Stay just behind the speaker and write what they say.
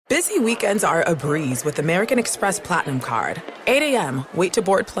Busy weekends are a breeze with American Express Platinum Card. 8 a.m., wait to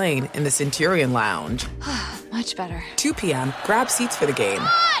board plane in the Centurion Lounge. Much better. 2 p.m., grab seats for the game.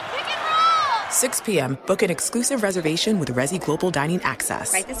 6 p.m., book an exclusive reservation with Resy Global Dining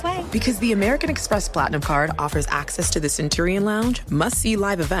Access. Right this way. Because the American Express Platinum Card offers access to the Centurion Lounge, must-see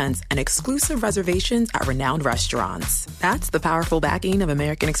live events, and exclusive reservations at renowned restaurants. That's the powerful backing of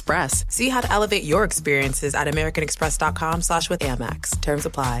American Express. See how to elevate your experiences at americanexpress.com/withAmex. Terms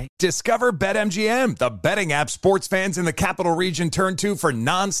apply. Discover BetMGM, the betting app sports fans in the capital region turn to for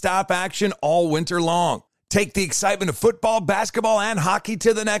nonstop action all winter long. Take the excitement of football, basketball, and hockey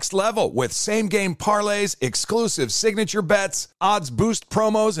to the next level with same-game parlays, exclusive signature bets, odds boost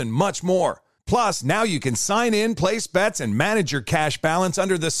promos, and much more. Plus, now you can sign in, place bets, and manage your cash balance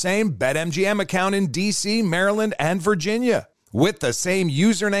under the same BetMGM account in D.C., Maryland, and Virginia. With the same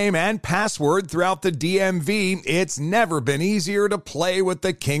username and password throughout the DMV, it's never been easier to play with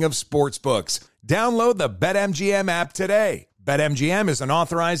the king of sportsbooks. Download the BetMGM app today. BetMGM is an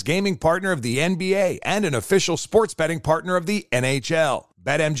authorized gaming partner of the NBA and an official sports betting partner of the NHL.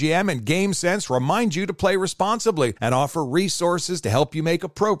 BetMGM and GameSense remind you to play responsibly and offer resources to help you make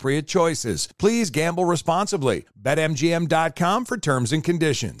appropriate choices. Please gamble responsibly. BetMGM.com for terms and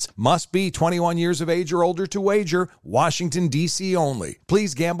conditions. Must be 21 years of age or older to wager. Washington, D.C. only.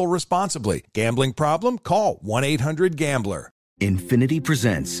 Please gamble responsibly. Gambling problem? Call 1-800-GAMBLER. Infiniti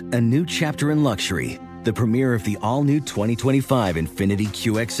presents a new chapter in luxury. The premiere of the all-new 2025 Infiniti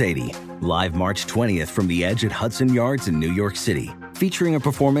QX80, live March 20th from the Edge at Hudson Yards in New York City, featuring a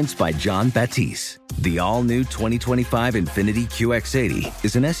performance by John Batiste. The all-new 2025 Infiniti QX80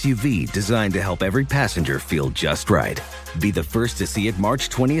 is an SUV designed to help every passenger feel just right. Be the first to see it March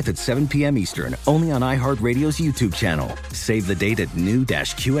 20th at 7 p.m. Eastern, only on iHeartRadio's YouTube channel. Save the date at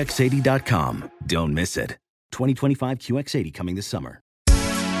new-QX80.com. Don't miss it. 2025 QX80 coming this summer.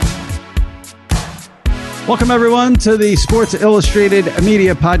 Welcome, everyone, to the Sports Illustrated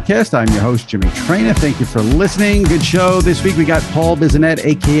Media Podcast. I'm your host, Jimmy Traina. Thank you for listening. Good show. This week, we got Paul Bissonnette,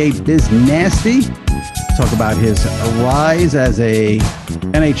 a.k.a. Biz Nasty. Talk about his rise as a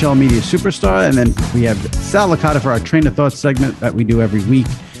NHL media superstar. And then we have Sal Licata for our Train of Thought segment that we do every week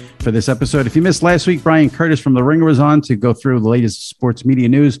for this episode. If you missed last week, Brian Curtis from The Ringer was on to go through the latest sports media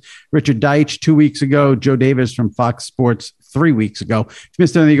news. Richard Deitch 2 weeks ago. Joe Davis from Fox Sports 3 weeks ago. If you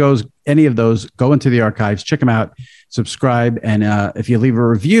missed any of those, go into the archives, check them out, subscribe. And if you leave a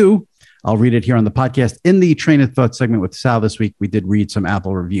review, I'll read it here on the podcast. In the Train of Thought segment with Sal this week, we did read some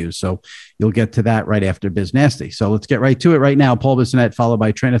Apple reviews. So you'll get to that right after Biz Nasty. So let's get right to it right now. Paul Bissonnette, followed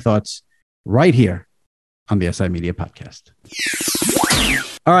by Train of Thoughts right here on the SI Media Podcast.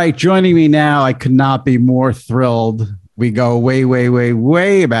 All right, joining me now, I could not be more thrilled. We go way, way, way,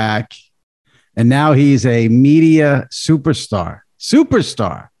 way back. And now he's a media superstar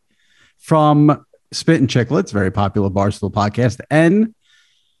from Spittin' Chicklets, very popular Barstool podcast, and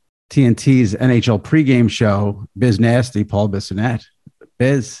TNT's NHL pregame show, Biz Nasty, Paul Bissonnette.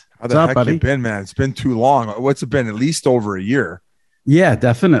 Biz, how the heck you been, man? It's been too long. What's it been? At least over a year. Yeah,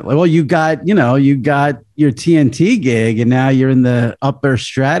 definitely. Well, you got your TNT gig, and now you're in the upper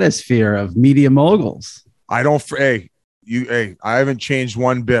stratosphere of media moguls. I haven't changed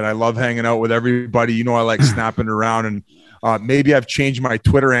one bit. I love hanging out with everybody. You know, I like snapping around, and maybe I've changed my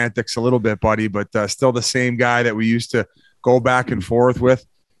Twitter antics a little bit, buddy, but still the same guy that we used to go back and forth with.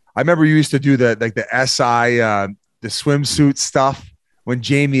 I remember you used to do the SI, the swimsuit stuff when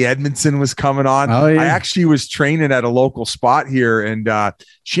Jamie Edmondson was coming on. Oh, yeah. I actually was training at a local spot here, and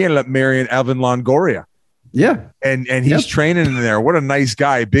she ended up marrying Evan Longoria. Yeah. And he's training in there. What a nice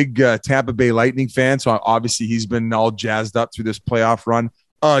guy. Big Tampa Bay Lightning fan. So obviously he's been all jazzed up through this playoff run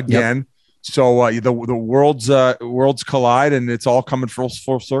again. Yep. So the worlds collide, and it's all coming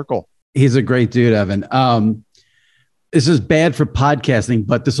full circle. He's a great dude, Evan. This is bad for podcasting,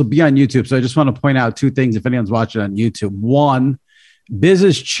 but this will be on YouTube. So I just want to point out two things if anyone's watching on YouTube. One,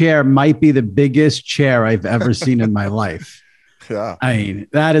 Biz's chair might be the biggest chair I've ever seen in my life. Yeah. I mean,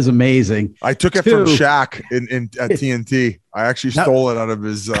 that is amazing. I took it from Shaq at TNT. I actually stole it out of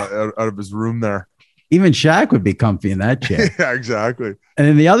his room there. Even Shaq would be comfy in that chair. Yeah, exactly. And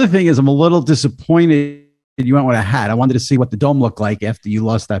then the other thing is I'm a little disappointed you went with a hat. I wanted to see what the dome looked like after you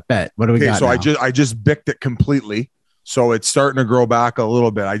lost that bet. What do we got so now? I just bicked it completely. So it's starting to grow back a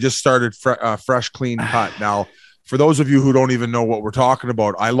little bit. I just started fresh, clean cut. Now, for those of you who don't even know what we're talking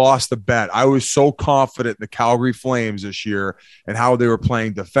about, I lost the bet. I was so confident in the Calgary Flames this year and how they were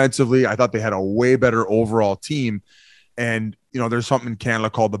playing defensively. I thought they had a way better overall team. And, there's something in Canada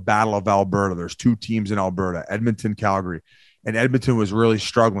called the Battle of Alberta. There's two teams in Alberta, Edmonton, Calgary. And Edmonton was really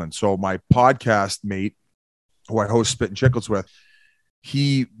struggling. So my podcast mate, who I host Spittin' Chicklets with,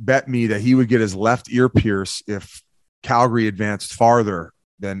 he bet me that he would get his left ear pierced if Calgary advanced farther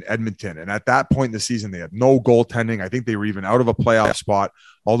than Edmonton. And at that point in the season, they had no goaltending. I think they were even out of a playoff spot,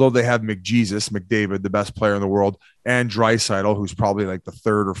 although they have McDavid, the best player in the world, and Draisaitl, who's probably like the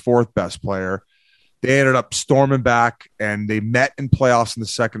third or fourth best player. They ended up storming back, and they met in playoffs in the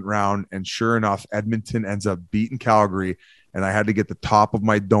second round. And sure enough, Edmonton ends up beating Calgary. And I had to get the top of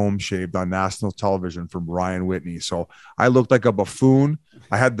my dome shaved on national television from Ryan Whitney. So I looked like a buffoon.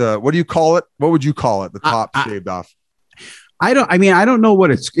 I had what do you call it? What would you call it? The top shaved off. I don't know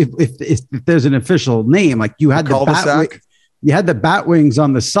what it's, if there's an official name, like you had you had the bat wings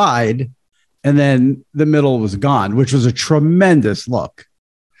on the side and then the middle was gone, which was a tremendous look.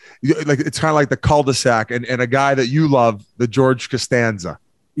 Like it's kind of like the cul-de-sac and a guy that you love, the George Costanza.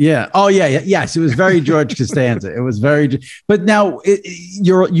 Yeah. Oh yeah. Yes. It was very George Costanza. It was very, but now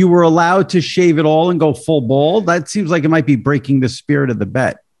you were allowed to shave it all and go full bald. That seems like it might be breaking the spirit of the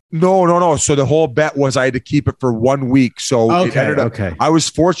bet. No. So the whole bet was I had to keep it for 1 week. So I was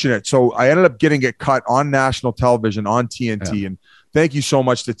fortunate. So I ended up getting it cut on national television on TNT. Yeah. And thank you so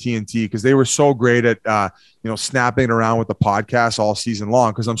much to TNT because they were so great at, snapping around with the podcast all season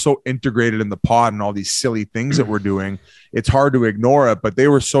long because I'm so integrated in the pod and all these silly things that we're doing. It's hard to ignore it, but they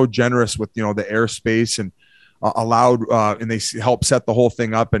were so generous with, the airspace and allowed, and they helped set the whole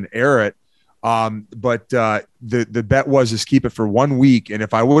thing up and air it. But the bet was just keep it for 1 week. And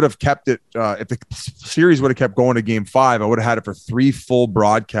if I would have kept it, if the series would have kept going to game 5, I would have had it for 3 full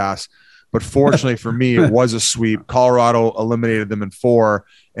broadcasts. But fortunately for me, it was a sweep. Colorado eliminated them in 4.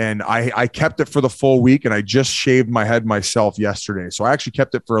 And I kept it for the full week. And I just shaved my head myself yesterday. So I actually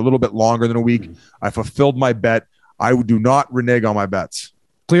kept it for a little bit longer than a week. I fulfilled my bet. I do not renege on my bets.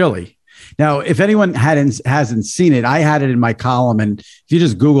 Clearly. Now, if anyone hasn't seen it, I had it in my column. And if you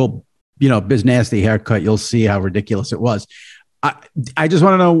just Google Biz Nasty haircut, you'll see how ridiculous it was. I just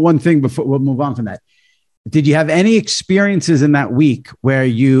want to know one thing before we'll move on from that. Did you have any experiences in that week where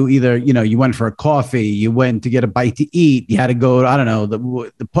you either, you went for a coffee, you went to get a bite to eat, you had to go, I don't know,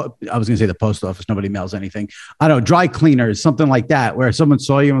 I was going to say the post office, nobody mails anything. I don't know, dry cleaners, something like that, where someone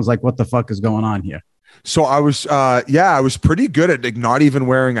saw you and was like, what the fuck is going on here? So I was pretty good at not even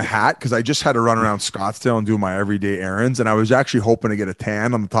wearing a hat because I just had to run around Scottsdale and do my everyday errands. And I was actually hoping to get a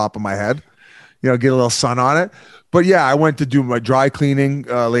tan on the top of my head, get a little sun on it. But yeah, I went to do my dry cleaning.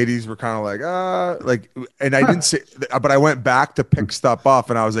 Ladies were kind of and I didn't say, but I went back to pick stuff up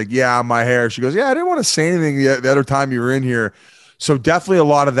and I was like, yeah, my hair. She goes, yeah, I didn't want to say anything the other time you were in here. So definitely a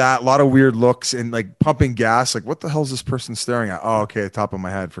lot of that, a lot of weird looks and like pumping gas. Like, what the hell is this person staring at? Oh, okay. Top of my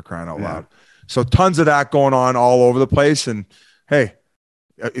head for crying out loud. So tons of that going on all over the place. And hey,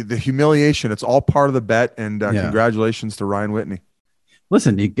 the humiliation, it's all part of the bet. And congratulations to Ryan Whitney.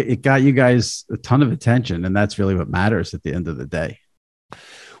 Listen, it got you guys a ton of attention, and that's really what matters at the end of the day.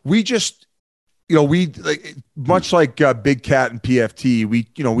 We just, much like Big Cat and PFT,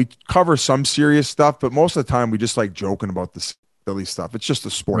 we cover some serious stuff, but most of the time we just like joking about the silly stuff. It's just a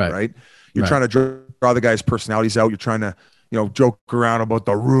sport, right? You're trying to draw the guys' personalities out. You're trying to, joke around about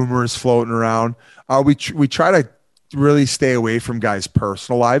the rumors floating around. We try to really stay away from guys'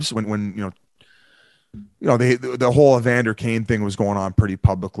 personal lives when the whole Evander Kane thing was going on pretty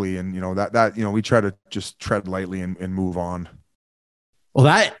publicly, and that we try to just tread lightly and move on. Well,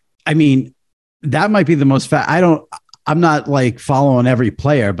 that might be the most I'm not like following every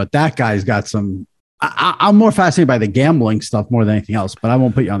player, but that guy's got some. I'm more fascinated by the gambling stuff more than anything else, but I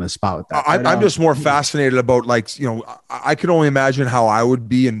won't put you on the spot with that. I'm just more fascinated about I could only imagine how I would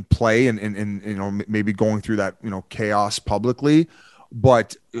be in play and maybe going through that chaos publicly.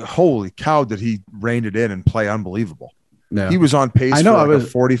 But holy cow, did he rein it in and play unbelievable. Yeah. He was on pace for a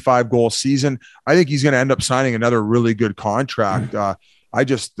 45-goal season. I think he's going to end up signing another really good contract. I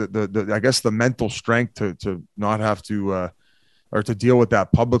guess the mental strength to not have to or to deal with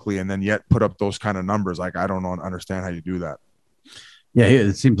that publicly and then yet put up those kind of numbers. Like, I don't understand how you do that. Yeah,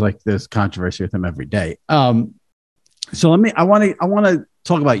 it seems like there's controversy with him every day. So I want to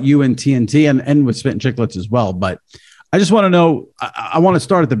talk about you and TNT and with Spittin' Chicklets as well, but I just want to know, I want to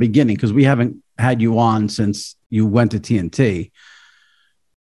start at the beginning because we haven't had you on since you went to TNT.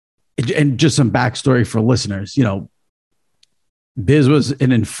 And just some backstory for listeners. Biz was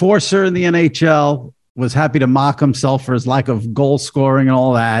an enforcer in the NHL, was happy to mock himself for his lack of goal scoring and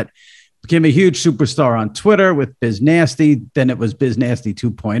all that. Became a huge superstar on Twitter with Biz Nasty. Then it was Biz Nasty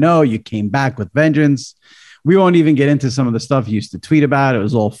 2.0. You came back with vengeance. We won't even get into some of the stuff you used to tweet about. It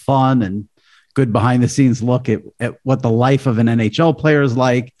was all fun and good behind the scenes look at what the life of an NHL player is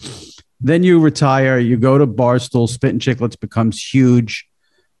like. Then you retire, you go to Barstool, Spittin' Chicklets becomes huge,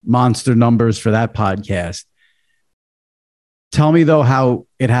 monster numbers for that podcast. Tell me though how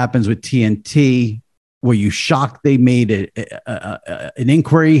it happens with TNT. Were you shocked they made an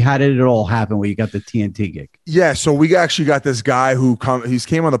inquiry? How did it all happen where you got the TNT gig? Yeah, so we actually got this guy who he's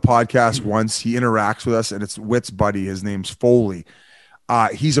came on the podcast once. He interacts with us, and it's Witt's buddy. His name's Foley.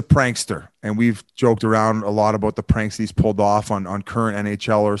 He's a prankster, and we've joked around a lot about the pranks he's pulled off on current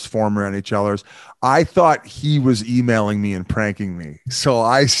NHLers, former NHLers. I thought he was emailing me and pranking me, so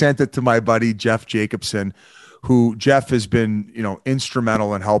I sent it to my buddy Jeff Jacobson, who Jeff has been,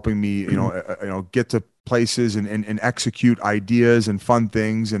 instrumental in helping me, get to places and execute ideas and fun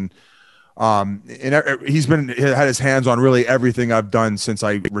things. And he's had his hands on really everything I've done since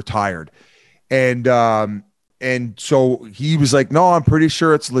I retired. And so he was like, no, I'm pretty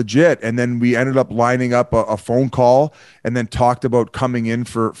sure it's legit. And then we ended up lining up a phone call and then talked about coming in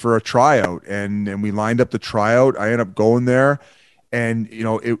for a tryout. And we lined up the tryout. I ended up going there. And,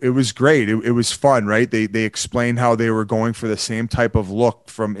 it was great. It was fun, right? They explained how they were going for the same type of look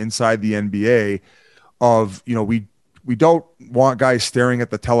from inside the NBA of, we don't want guys staring at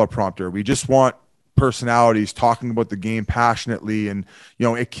the teleprompter. We just want personalities talking about the game passionately. And,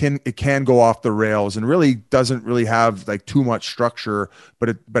 it can go off the rails and really doesn't really have like too much structure,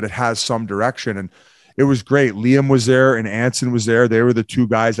 but it has some direction. And it was great. Liam was there and Anson was there. They were the two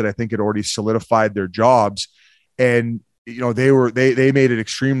guys that I think had already solidified their jobs. And, they made it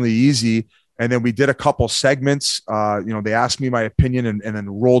extremely easy. And then we did a couple segments. They asked me my opinion and then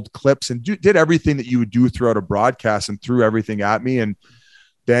rolled clips and did everything that you would do throughout a broadcast and threw everything at me. And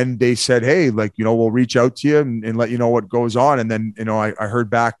then they said, hey, we'll reach out to you and let you know what goes on. And then, I heard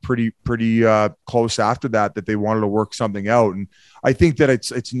back pretty close after that they wanted to work something out. And I think that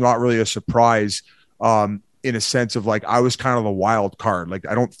it's not really a surprise, in a sense of I was kind of the wild card.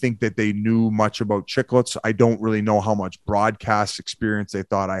 I don't think that they knew much about Chicklets. I don't really know how much broadcast experience they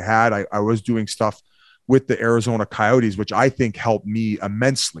thought I had. I was doing stuff with the Arizona Coyotes, which I think helped me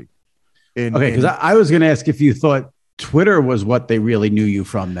immensely. Because I was going to ask if you thought Twitter was what they really knew you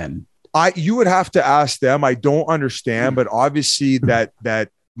from then. You would have to ask them. I don't understand, but obviously that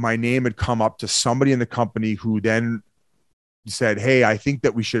my name had come up to somebody in the company who then said, hey, I think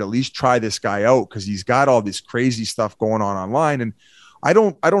that we should at least try this guy out because he's got all this crazy stuff going on online. And I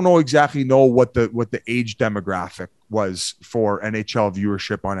don't exactly know what the age demographic was for NHL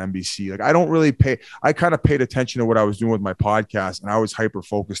viewership on NBC. I don't really I kind of paid attention to what I was doing with my podcast and I was hyper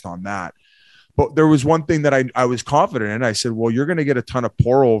focused on that. But there was one thing that I was confident in. I said, well, you're going to get a ton of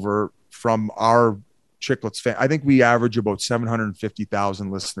pour over from our Chicklets fan. I think we average about 750,000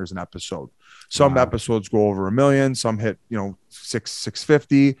 listeners an episode. Some episodes go over 1 million, some hit,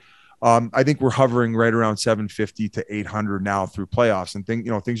 650. I think we're hovering right around 750 to 800 now through playoffs and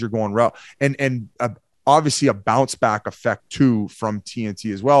things are going well. And obviously a bounce back effect too from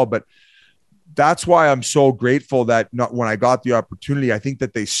TNT as well. But that's why I'm so grateful that when I got the opportunity, I think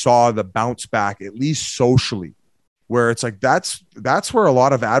that they saw the bounce back, at least socially, where it's that's where a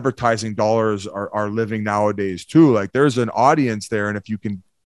lot of advertising dollars are living nowadays too. There's an audience there. And if you can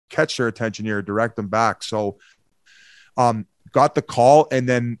catch their attention here, direct them back. So got the call. And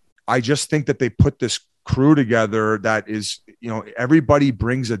then I just think that they put this crew together that is, everybody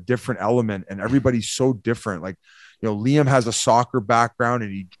brings a different element and everybody's so different. Liam has a soccer background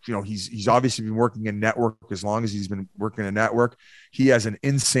and he's obviously been working in network as long as he's been working in network. He has an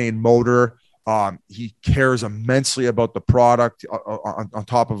insane motor. He cares immensely about the product on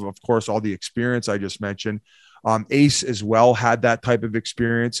top of course, all the experience I just mentioned. Ace as well had that type of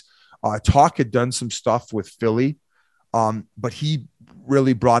experience. Talk had done some stuff with Philly, but he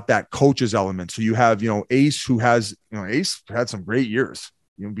really brought that coach's element. So you have, Ace who has, Ace had some great years.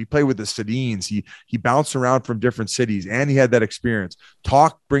 We played with the Sedins. He bounced around from different cities and he had that experience.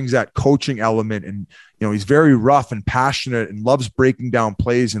 Talk brings that coaching element and, he's very rough and passionate and loves breaking down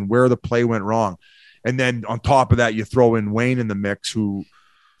plays and where the play went wrong. And then on top of that, you throw in Wayne in the mix who,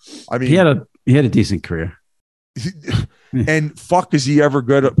 he had a decent career. And fuck, is he ever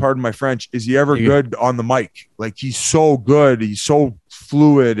good? Pardon my French. Is he ever good on the mic? He's so good. He's so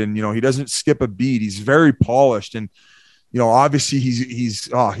fluid and, he doesn't skip a beat. He's very polished. And, obviously he's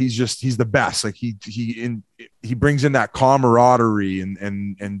the best. He brings in that camaraderie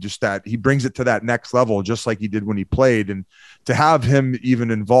and just that he brings it to that next level, just like he did when he played. And to have him even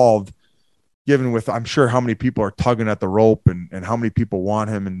involved, given with, I'm sure how many people are tugging at the rope and how many people want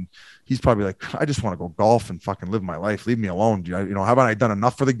him. And he's probably like, I just want to go golf and fucking live my life. Leave me alone. Haven't I done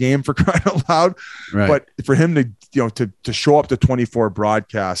enough for the game, for crying out loud? Right. But for him to show up to 24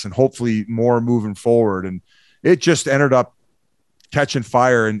 broadcasts and hopefully more moving forward. And it just ended up catching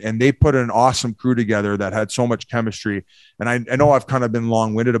fire and they put an awesome crew together that had so much chemistry. And I know I've kind of been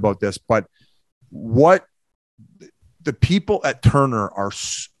long-winded about this, but what the people at Turner are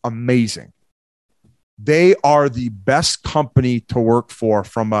amazing. They are the best company to work for.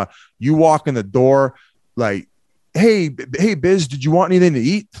 You walk in the door, like, hey, Biz, did you want anything to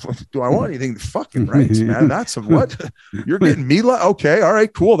eat? Do I want anything? Fucking right, man. That's what you're getting me. Okay, all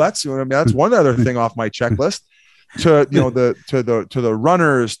right, cool. That's one other thing off my checklist. To the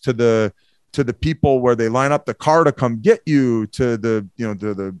runners, to the people where they line up the car to come get you, to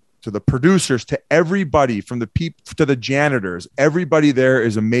the producers, to everybody, from the people to the janitors. Everybody there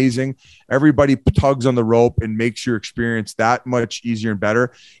is amazing. Everybody tugs on the rope and makes your experience that much easier and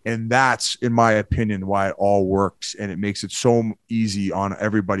better. And that's, in my opinion, why it all works. And it makes it so easy on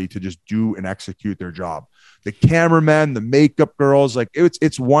everybody to just do and execute their job. The cameramen, the makeup girls, like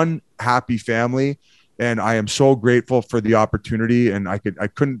it's one happy family. And I am so grateful for the opportunity. And I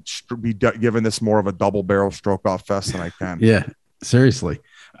couldn't be given this more of a double barrel stroke off fest than I can. Yeah, seriously.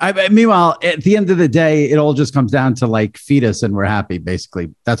 Meanwhile, at the end of the day, it all just comes down to like, feed us and we're happy.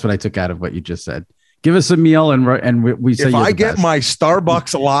 Basically, that's what I took out of what you just said. Give us a meal and we say. If I get my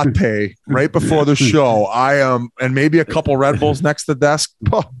Starbucks latte right before the show, I am, and maybe a couple Red Bulls next to the desk.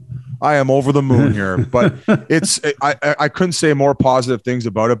 I am over the moon here. But I couldn't say more positive things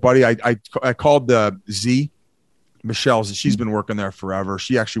about it, buddy. I called the Z, Michelle. She's been working there forever.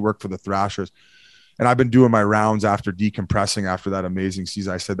 She actually worked for the Thrashers. And I've been doing my rounds after decompressing after that amazing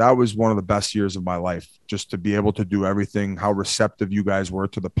season. I said, that was one of the best years of my life, just to be able to do everything, how receptive you guys were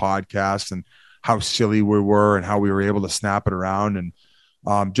to the podcast and how silly we were and how we were able to snap it around.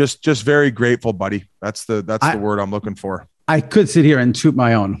 And just very grateful, buddy. That's the word I'm looking for. I could sit here and toot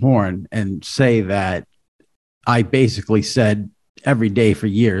my own horn and say that I basically said every day for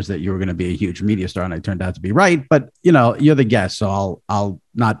years that you were going to be a huge media star, and I turned out to be right. But you're the guest, so I'll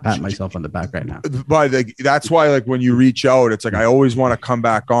not pat myself on the back right now. But that's why, like, when you reach out, it's like I always want to come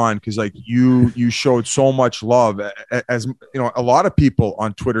back on, because like you showed so much love, as a lot of people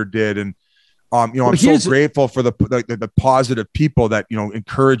on Twitter did, and I'm so grateful for the positive people that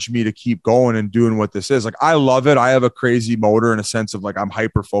encourage me to keep going and doing what this is. Like, I love it. I have a crazy motor in a sense of like I'm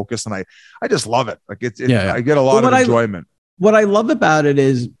hyper focused, and I just love it. Like I get a lot of enjoyment. What I love about it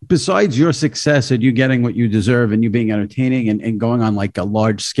is, besides your success and you getting what you deserve and you being entertaining and going on like a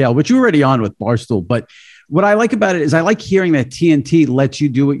large scale, which you're already on with Barstool, but what I like about it is I like hearing that TNT lets you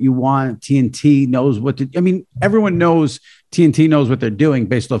do what you want. TNT knows everyone knows TNT knows what they're doing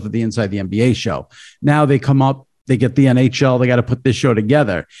based off of the Inside the NBA show. Now they come up, they get the NHL, they got to put this show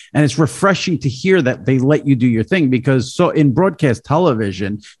together. And it's refreshing to hear that they let you do your thing, because so in broadcast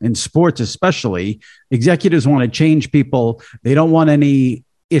television, in sports especially, executives want to change people. They don't want any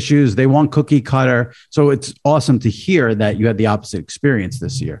issues. They want cookie cutter. So it's awesome to hear that you had the opposite experience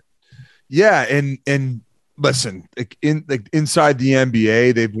this year. Yeah. And listen, inside the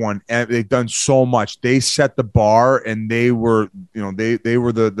NBA, they've done so much. They set the bar, and they were, they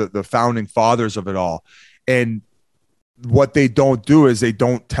were the founding fathers of it all. And what they don't do is they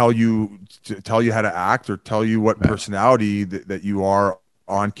don't tell you how to act or tell you what personality that you are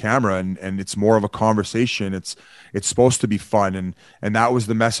on camera. And it's more of a conversation. It's supposed to be fun. And that was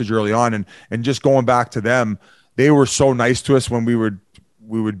the message early on. And just going back to them, they were so nice to us when we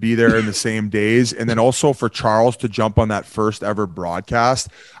would be there in the same days. And then also for Charles to jump on that first ever broadcast,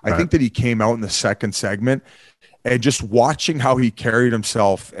 I think that he came out in the second segment, and just watching how he carried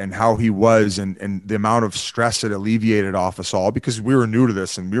himself and how he was, and the amount of stress it alleviated off us all, because we were new to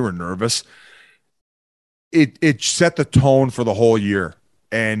this and we were nervous. It set the tone for the whole year.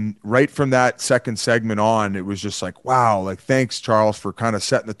 And right from that second segment on, it was just like, wow, like, thanks, Charles, for kind of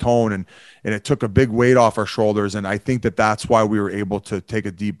setting the tone. And it took a big weight off our shoulders. And I think that that's why we were able to take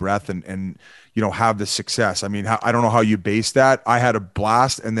a deep breath and have the success. I mean, I don't know how you base that. I had a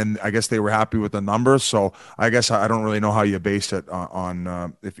blast, and then I guess they were happy with the numbers. So I guess I don't really know how you base it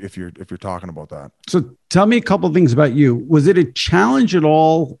on if you're talking about that. So tell me a couple of things about you. Was it a challenge at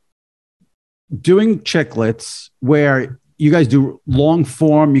all doing Chicklets, where you guys do long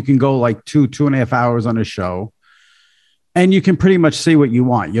form? You can go like 2.5 hours on a show, and you can pretty much say what you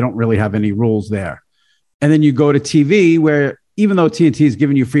want. You don't really have any rules there. And then you go to TV, where even though TNT is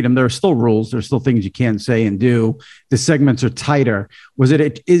giving you freedom, there are still rules. There's still things you can't say and do. The segments are tighter. Was it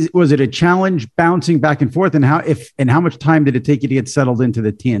a challenge bouncing back and forth? And how much time did it take you to get settled into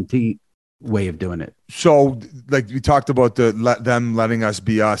the TNT way of doing it? So, like, we talked about them letting us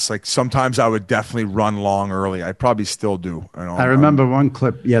be us. Like, sometimes I would definitely run long early. I probably still do. I remember one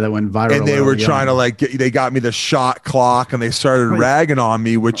clip, that went viral. And they were trying to they got me the shot clock, and they started ragging on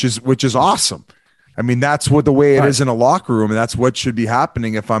me, which is awesome. I mean, that's what the way it is in a locker room, and that's what should be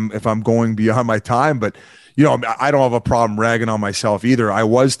happening if I'm going beyond my time. But I don't have a problem ragging on myself either. I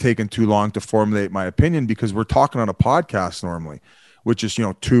was taking too long to formulate my opinion because we're talking on a podcast normally, which is,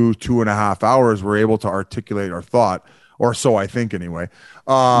 2.5 hours. We're able to articulate our thought, or so I think anyway.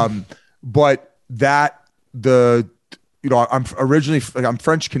 But I'm originally, I'm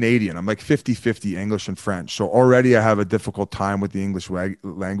French Canadian. I'm like 50-50 English and French. So already I have a difficult time with the English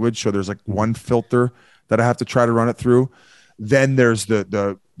language. So there's like one filter that I have to try to run it through. Then there's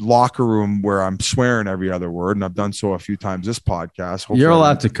the locker room where I'm swearing every other word. And I've done so a few times this podcast. Hopefully you're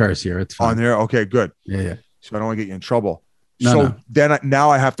allowed to curse here. It's fine. On there. Okay, good. Yeah. So I don't want to get you in trouble. Then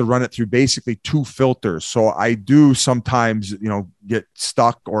now I have to run it through basically two filters. So I do sometimes, get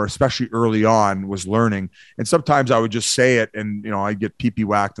stuck, or especially early on was learning. And sometimes I would just say it and, I get pee-pee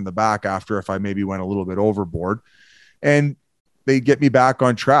whacked in the back after if I maybe went a little bit overboard, and they get me back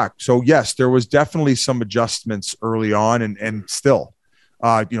on track. So yes, there was definitely some adjustments early on and still,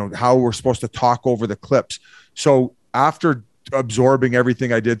 how we're supposed to talk over the clips. So after absorbing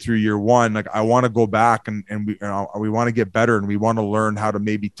everything I did through year one, like I want to go back and we want to get better, and we want to learn how to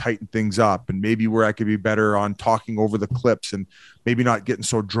maybe tighten things up, and maybe where I could be better on talking over the clips and maybe not getting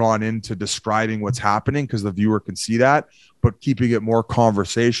so drawn into describing what's happening because the viewer can see that, but keeping it more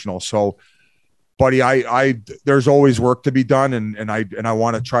conversational. So buddy, I there's always work to be done, and I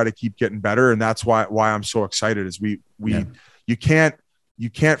want to try to keep getting better. And that's why I'm so excited is you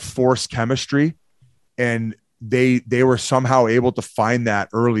can't force chemistry, and they were somehow able to find that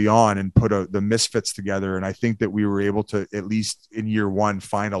early on and put the misfits together. And I think that we were able to, at least in year one,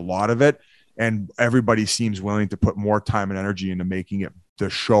 find a lot of it. And everybody seems willing to put more time and energy into making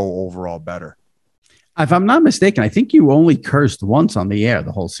the show overall better. If I'm not mistaken, I think you only cursed once on the air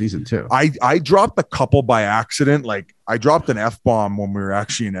the whole season too. I dropped a couple by accident. Like I dropped an F-bomb when we were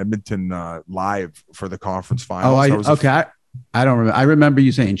actually in Edmonton live for the conference finals. I don't remember. I remember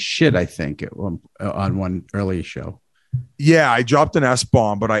you saying shit, I think, on one early show. Yeah, I dropped an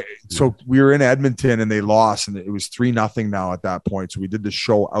S-bomb, but so we were in Edmonton and they lost, and it was 3-0 now at that point. So we did the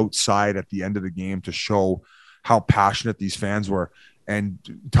show outside at the end of the game to show how passionate these fans were. And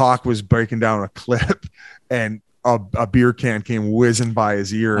Talk was breaking down a clip, and a beer can came whizzing by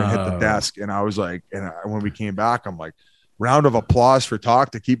his ear and hit the desk. And I was like, when we came back, I'm like, round of applause for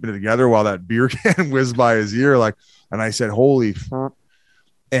Talk to keeping it together while that beer can whizzed by his ear. And I said, holy,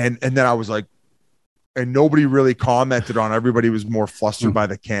 and then I was like, and nobody really commented on. Everybody was more flustered by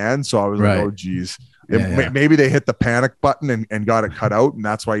the can. So I was like, oh geez, maybe they hit the panic button and got it cut out. And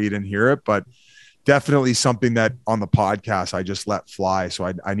that's why you didn't hear it. But definitely something that on the podcast, I just let fly.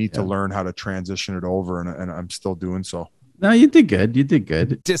 So I need to learn how to transition it over. And I'm still doing so. No, you did good. You did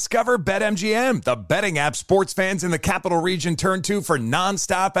good. Discover BetMGM, the betting app sports fans in the capital region turn to for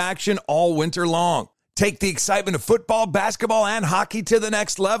nonstop action all winter long. Take the excitement of football, basketball, and hockey to the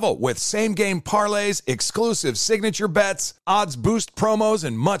next level with same-game parlays, exclusive signature bets, odds boost promos,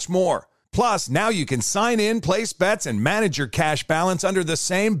 and much more. Plus, now you can sign in, place bets, and manage your cash balance under the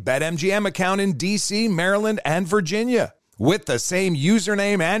same BetMGM account in D.C., Maryland, and Virginia. With the same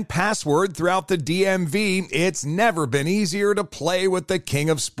username and password throughout the DMV, it's never been easier to play with the king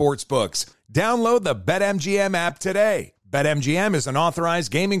of sportsbooks. Download the BetMGM app today. BetMGM is an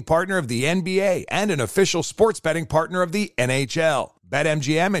authorized gaming partner of the NBA and an official sports betting partner of the NHL.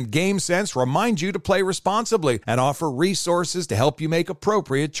 BetMGM and GameSense remind you to play responsibly and offer resources to help you make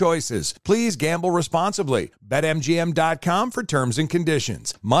appropriate choices. Please gamble responsibly. BetMGM.com for terms and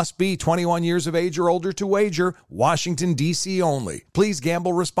conditions. Must be 21 years of age or older to wager. Washington, D.C. only. Please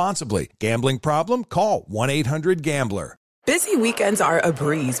gamble responsibly. Gambling problem? Call 1-800-GAMBLER. Busy weekends are a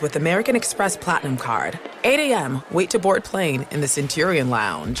breeze with American Express Platinum Card. 8 a.m., wait to board plane in the Centurion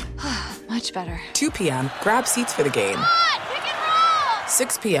Lounge. Much better. 2 p.m., grab seats for the game.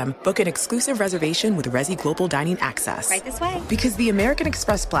 6 p.m., book an exclusive reservation with Resi Global Dining Access. Right this way. Because the American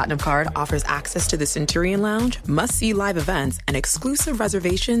Express Platinum Card offers access to the Centurion Lounge, must-see live events, and exclusive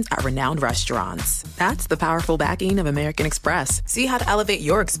reservations at renowned restaurants. That's the powerful backing of American Express. See how to elevate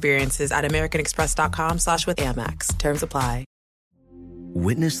your experiences at americanexpress.com/withAmex. Terms apply.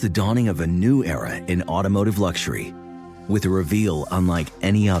 Witness the dawning of a new era in automotive luxury with a reveal unlike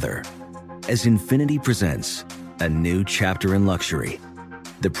any other as Infiniti presents a new chapter in luxury.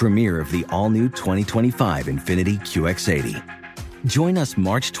 The premiere of the all-new 2025 Infiniti QX80. Join us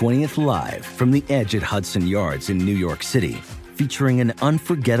March 20th live from the Edge at Hudson Yards in New York City, featuring an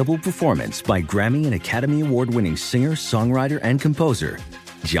unforgettable performance by Grammy and Academy Award-winning singer, songwriter, and composer,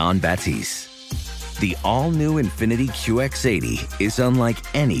 Jon Batiste. The all-new Infiniti QX80 is unlike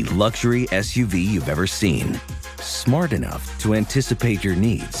any luxury SUV you've ever seen. Smart enough to anticipate your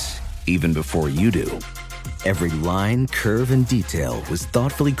needs, even before you do. Every line, curve, and detail was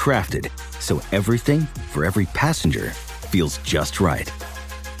thoughtfully crafted so everything for every passenger feels just right.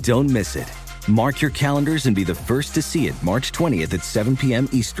 Don't miss it. Mark your calendars and be the first to see it March 20th at 7 p.m.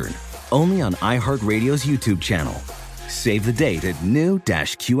 Eastern, only on iHeartRadio's YouTube channel. Save the date at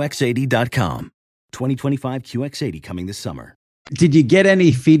new-QX80.com. 2025 QX80 coming this summer. Did you get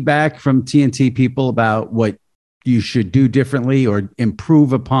any feedback from TNT people about what you should do differently or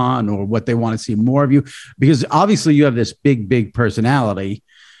improve upon, or what they want to see more of you? Because obviously you have this big personality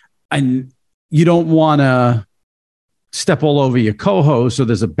and you don't want to step all over your co-host. So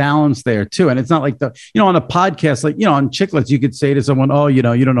there's a balance there too. And it's not like on a podcast, like, on Chicklets, you could say to someone, oh, you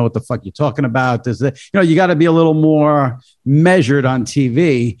don't know what the fuck you're talking about. There's you got to be a little more measured on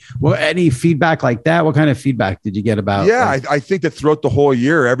TV. Well, any feedback like that? What kind of feedback did you get about? Yeah, I think that throughout the whole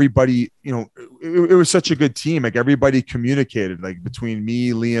year, everybody, it was such a good team. Like everybody communicated, like between me,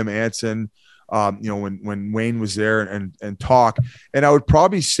 Liam, Anson, when Wayne was there and Talk. And I would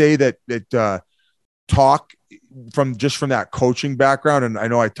probably say that Talk, from that coaching background, and I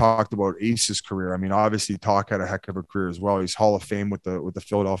know I talked about Ace's career. I mean, obviously Talk had a heck of a career as well. He's Hall of Fame with the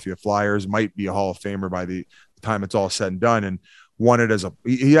Philadelphia Flyers, might be a Hall of Famer by the time it's all said and done, and won it as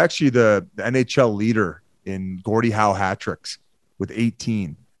he actually the NHL leader in Gordie Howe hat tricks with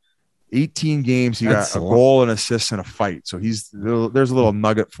 18 games. He got a goal, an assist, and a fight. So there's a little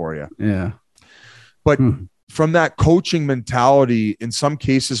nugget for you. Yeah. But from that coaching mentality, in some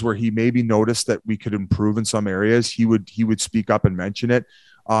cases where he maybe noticed that we could improve in some areas, he would speak up and mention it.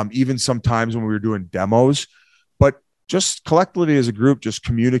 Even sometimes when we were doing demos, but just collectively as a group, just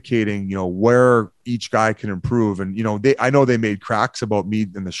communicating, where each guy can improve. And, I know they made cracks about me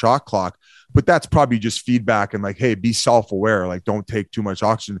in the shot clock, but that's probably just feedback and like, hey, be self-aware, like don't take too much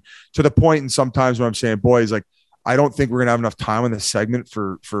oxygen, to the point. And sometimes when I'm saying, boys, like, I don't think we're going to have enough time in this segment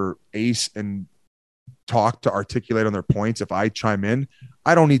for Ace and Talk to articulate on their points. If I chime in,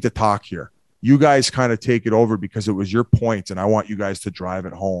 I don't need to talk here. You guys kind of take it over because it was your points and I want you guys to drive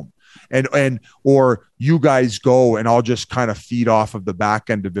it home. Or you guys go and I'll just kind of feed off of the back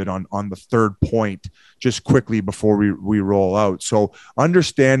end of it on the third point just quickly before we roll out. So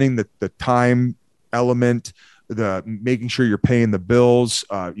understanding that the time element, the making sure you're paying the bills,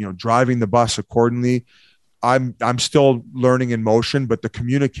 driving the bus accordingly. I'm still learning in motion, but the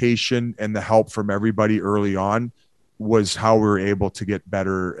communication and the help from everybody early on was how we were able to get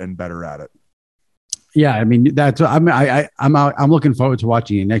better and better at it. Yeah, I mean I'm looking forward to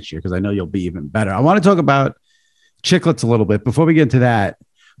watching you next year because I know you'll be even better. I want to talk about Chicklets a little bit before we get into that.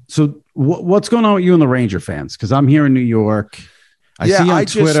 So what's going on with you and the Ranger fans? Because I'm here in New York. I see you on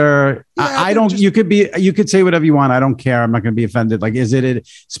Twitter. I don't. You could say whatever you want. I don't care. I'm not going to be offended. Like, is it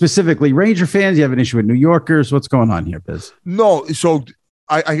specifically Ranger fans? You have an issue with New Yorkers? What's going on here, Biz? No. So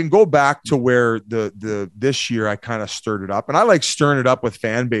I can go back to where this year I kind of stirred it up, and I like stirring it up with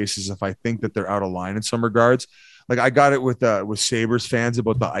fan bases if I think that they're out of line in some regards. Like I got it with Sabres fans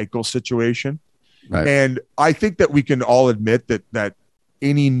about the Eichel situation, right. And I think that we can all admit that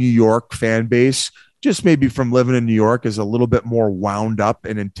any New York fan base, just maybe from living in New York, is a little bit more wound up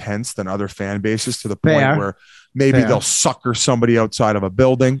and intense than other fan bases, to the point where maybe they'll sucker somebody outside of a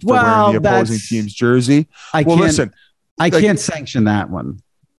building for wearing the opposing team's jersey. I can't sanction that one.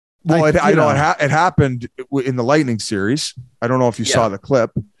 Well, it happened in the Lightning series. I don't know if you saw the clip.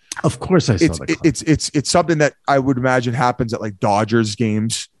 Of course I saw the clip. It's something that I would imagine happens at like Dodgers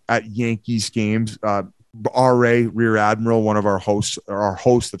games, at Yankees games. R.A. Rear Admiral, one of our host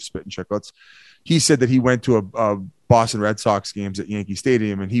of Spit and Chicklets, he said that he went to a Boston Red Sox games at Yankee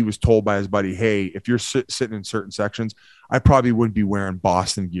Stadium, and he was told by his buddy, hey, if you're sitting in certain sections, I probably wouldn't be wearing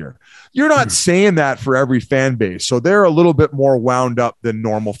Boston gear. You're not saying that for every fan base. So they're a little bit more wound up than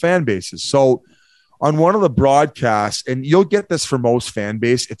normal fan bases. So on one of the broadcasts, and you'll get this for most fan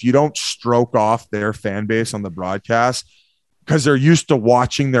base, if you don't stroke off their fan base on the broadcast, because they're used to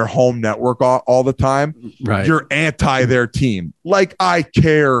watching their home network all the time, right, you're anti their team. Like, I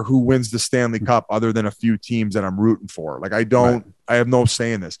care who wins the Stanley Cup other than a few teams that I'm rooting for. Like, I have no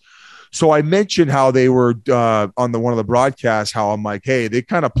say in this. So I mentioned how they were on one of the broadcasts, how I'm like, hey, they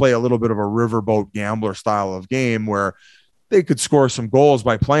kind of play a little bit of a riverboat gambler style of game where they could score some goals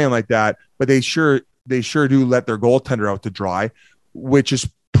by playing like that, but they sure do let their goaltender out to dry, which is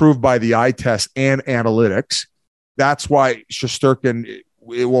proved by the eye test and analytics. That's why Shesterkin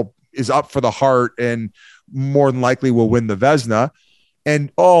is up for the Hart and more than likely will win the Vezina.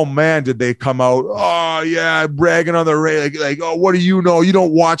 And, oh, man, did they come out, oh, yeah, bragging on the like, oh, what do you know? You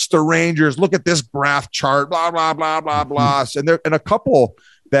don't watch the Rangers. Look at this graph chart, blah, blah, blah, blah, blah. And a couple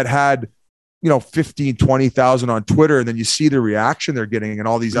that had, 15, 20,000 on Twitter, and then you see the reaction they're getting and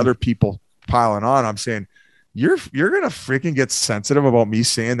all these other people piling on. I'm saying, you're gonna freaking get sensitive about me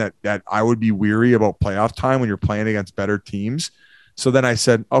saying that I would be weary about playoff time when you're playing against better teams. So then I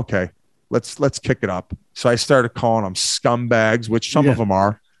said, okay, let's kick it up. So I started calling them scumbags, which some of them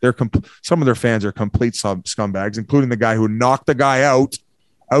are. Some of their fans are complete scumbags, including the guy who knocked the guy out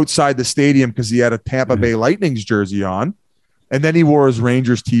outside the stadium because he had a Tampa Bay Lightning's jersey on. And then he wore his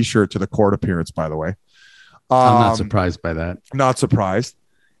Rangers t-shirt to the court appearance, by the way. I'm not surprised by that. Not surprised.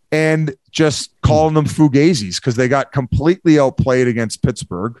 And just calling them fugazis because they got completely outplayed against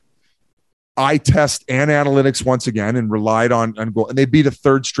Pittsburgh. Eye test and analytics once again and relied on goal. And they beat a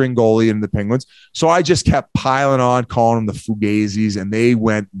third string goalie in the Penguins. So I just kept piling on, calling them the fugazis, and they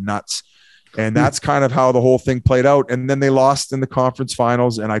went nuts. And that's kind of how the whole thing played out. And then they lost in the conference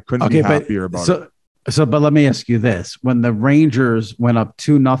finals, and I couldn't be happier about it. But let me ask you this. When the Rangers went up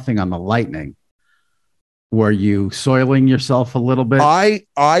 2-0 on the Lightning, were you soiling yourself a little bit?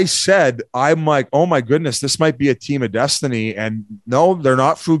 I said, I'm like, oh my goodness, this might be a team of destiny. And no, they're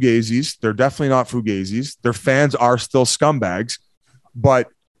not fugazis. They're definitely not fugazis. Their fans are still scumbags. But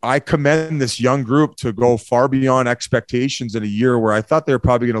I commend this young group to go far beyond expectations in a year where I thought they were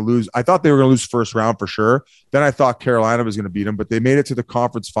probably going to lose. I thought they were going to lose first round for sure. Then I thought Carolina was going to beat them, but they made it to the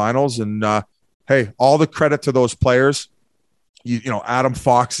conference finals. And hey, all the credit to those players. You know, Adam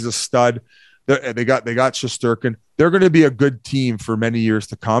Fox is a stud. They got Shesterkin. They're going to be a good team for many years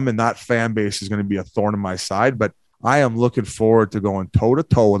to come, and that fan base is going to be a thorn in my side. But I am looking forward to going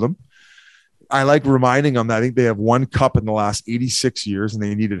toe-to-toe with them. I like reminding them that I think they have one cup in the last 86 years, and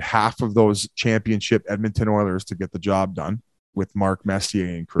they needed half of those championship Edmonton Oilers to get the job done with Mark Messier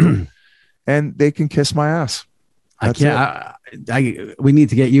and crew. And they can kiss my ass. We need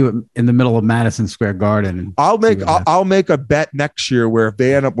to get you in the middle of Madison Square Garden. I'll make a bet next year where if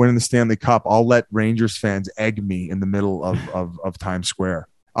they end up winning the Stanley Cup, I'll let Rangers fans egg me in the middle of Times Square.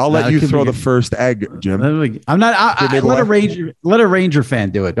 I'll let you throw the first egg, Jim. I'm not. Let a Ranger fan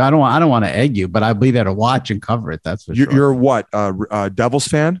do it. I don't want to egg you, but I'll be there to watch and cover it. That's for sure. You're what? Devils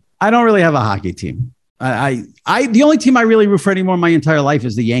fan? I don't really have a hockey team. The only team I really root for anymore in my entire life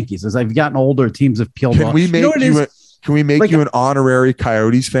is the Yankees. As I've gotten older, teams have peeled off. Can we make you an honorary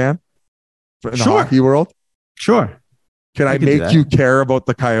Coyotes fan in the hockey world? Sure. Can I make you care about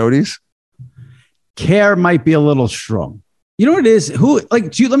the Coyotes? Care might be a little strong. You know what it is?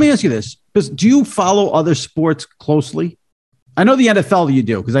 Let me ask you this. Because do you follow other sports closely? I know the NFL you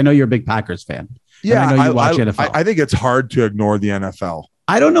do, because I know you're a big Packers fan. Yeah, I know you watch NFL. I think it's hard to ignore the NFL.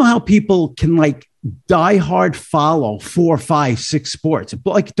 I don't know how people can die hard follow 4, 5, 6 sports.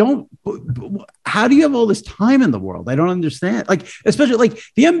 How do you have all this time in the world? I don't understand. Especially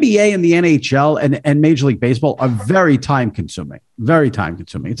the NBA and the NHL and Major League Baseball are very time consuming. Very time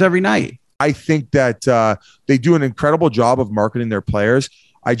consuming. It's every night. I think that they do an incredible job of marketing their players.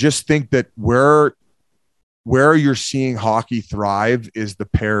 I just think that where you're seeing hockey thrive is the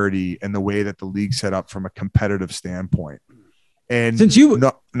parity and the way that the league set up from a competitive standpoint. And since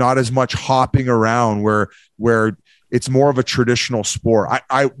not as much hopping around where it's more of a traditional sport.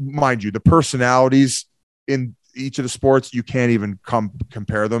 I mind you, the personalities in each of the sports, you can't even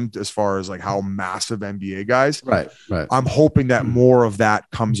compare them as far as how massive NBA guys. Right. I'm hoping that more of that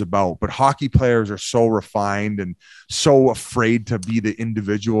comes about, but hockey players are so refined and so afraid to be the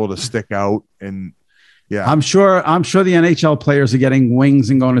individual to stick out. And yeah, I'm sure the NHL players are getting wings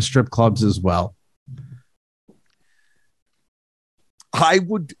and going to strip clubs as well. I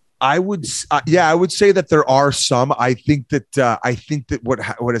would say that there are some. I think that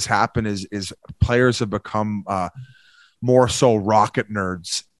what has happened is players have become more so rocket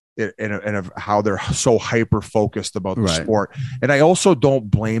nerds in how they're so hyper focused about the sport. And I also don't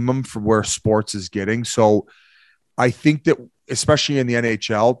blame them for where sports is getting. So I think that especially in the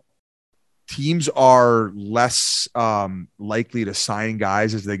NHL, teams are less likely to sign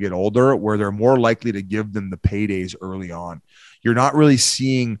guys as they get older, where they're more likely to give them the paydays early on. You're not really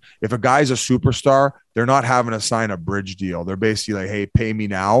seeing, if a guy's a superstar, they're not having to sign a bridge deal. They're basically hey, pay me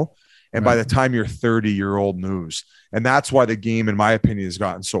now. And by the time you're 30, you're old news. And that's why the game, in my opinion, has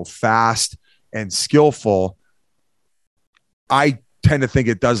gotten so fast and skillful. I tend to think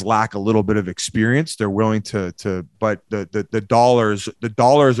it does lack a little bit of experience. They're willing to but the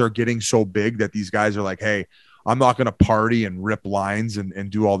dollars are getting so big that these guys are hey, I'm not going to party and rip lines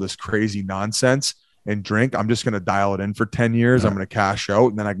and do all this crazy nonsense and drink. I'm just going to dial it in for 10 years. I'm going to cash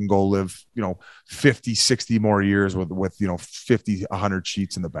out, and then I can go live, 50, 60 more years with 50, 100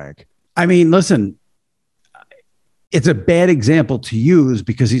 sheets in the bank. I mean, listen, it's a bad example to use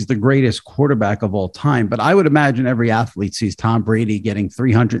because he's the greatest quarterback of all time. But I would imagine every athlete sees Tom Brady getting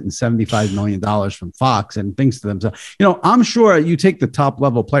 $375 million from Fox and thinks to themselves, I'm sure you take the top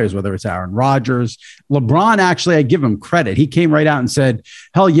level players, whether it's Aaron Rodgers, LeBron, actually, I give him credit. He came right out and said,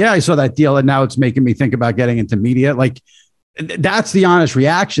 hell yeah, I saw that deal. And now it's making me think about getting into media. Like, that's the honest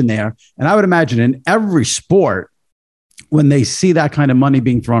reaction there. And I would imagine in every sport, when they see that kind of money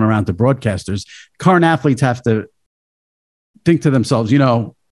being thrown around to broadcasters, current athletes have to think to themselves,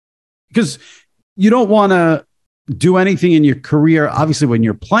 because you don't want to do anything in your career, obviously, when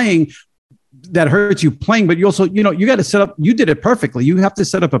you're playing that hurts you playing, but you also, you got to set up, you did it perfectly. You have to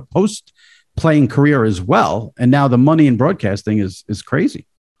set up a post playing career as well. And now the money in broadcasting is crazy.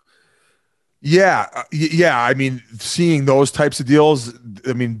 Yeah. I mean, seeing those types of deals,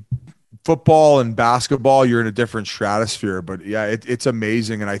 I mean, football and basketball, you're in a different stratosphere, but yeah, it's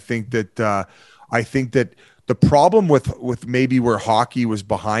amazing. And I think that, the problem with maybe where hockey was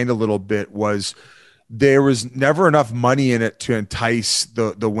behind a little bit was there was never enough money in it to entice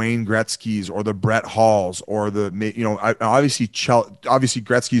the Wayne Gretzky's or the Brett Halls or obviously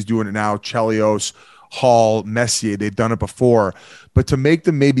Gretzky's doing it now, Chelios, Hall, Messier, they've done it before, but to make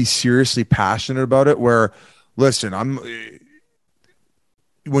them maybe seriously passionate about it, where, listen,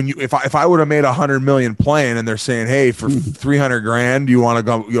 if I would have made 100 million playing and they're saying, hey, for 300 grand, you want to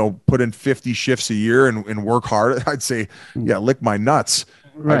go, put in 50 shifts a year and work hard, I'd say, yeah, lick my nuts.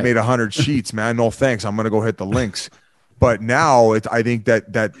 Right. I made 100 sheets, man. No, thanks. I'm going to go hit the links. But now I think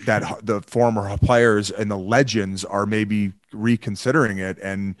that the former players and the legends are maybe reconsidering it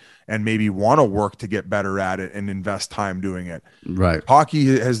and maybe want to work to get better at it and invest time doing it. Right.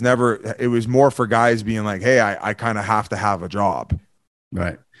 Hockey has never, it was more for guys being like, hey, I kind of have to have a job.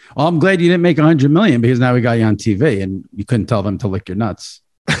 Right. Well, I'm glad you didn't make 100 million because now we got you on TV and you couldn't tell them to lick your nuts.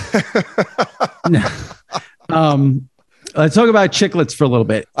 Let's talk about chiclets for a little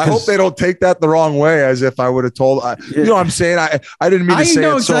bit. I hope they don't take that the wrong way, as if I would have told. You know what I'm saying? I didn't mean to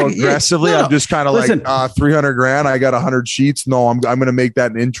say it so aggressively. I'm just kind of like 300 grand. I got 100 sheets. No, I'm going to make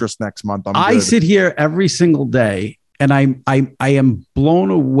that an interest next month. I sit here every single day and I am blown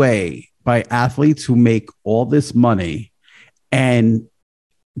away by athletes who make all this money and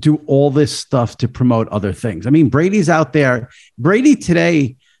do all this stuff to promote other things. I mean, Brady's out there. Brady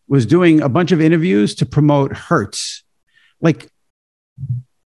today was doing a bunch of interviews to promote Hertz. Like,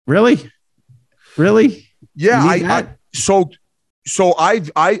 really? Yeah. So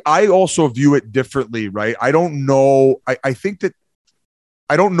I also view it differently, right? I don't know. I think that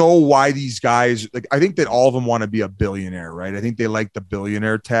I don't know why these guys, like, I think that all of them want to be a billionaire, right? I think they like the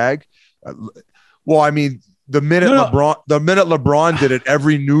billionaire tag. Well, I mean, the minute LeBron did it,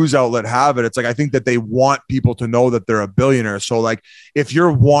 every news outlet have it. It's like, I think that they want people to know that they're a billionaire. So like, if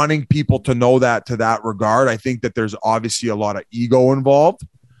you're wanting people to know that to that regard, I think that there's obviously a lot of ego involved.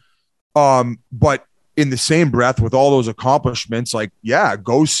 But in the same breath, with all those accomplishments, like, yeah,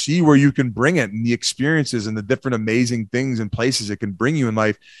 go see where you can bring it and the experiences and the different amazing things and places it can bring you in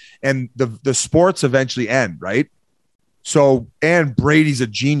life. And the sports eventually end, right? So, and Brady's a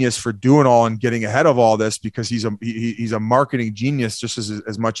genius for doing all and getting ahead of all this because he's a marketing genius just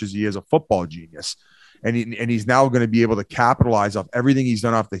as much as he is a football genius. And he's now going to be able to capitalize off everything he's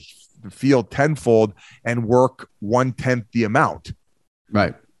done off the field tenfold and work 1/10 the amount.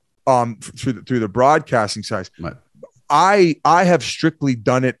 Right. Through the broadcasting side. Right. I have strictly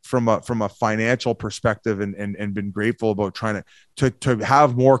done it from a financial perspective and been grateful about trying to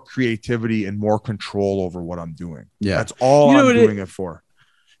have more creativity and more control over what I'm doing. Yeah. That's all I'm doing it for.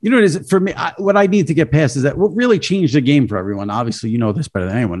 You know what it is for me? What I need to get past is that what really changed the game for everyone, obviously, you know this better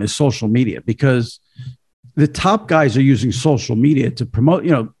than anyone, is social media, because the top guys are using social media to promote,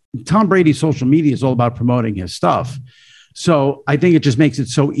 Tom Brady's social media is all about promoting his stuff. So I think it just makes it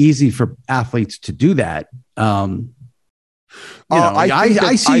so easy for athletes to do that. I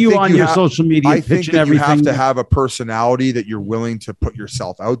see you on your social media. I think that you have to have a personality that you're willing to put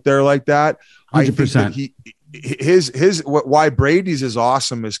yourself out there like that. 100%. Why Brady's is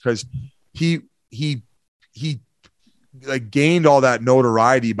awesome is because he like gained all that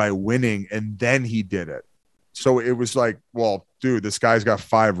notoriety by winning, and then he did it. So it was like, well, dude, this guy's got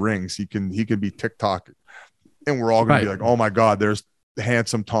 5 rings. He can be TikTok, and we're all going to be like, oh my God, there's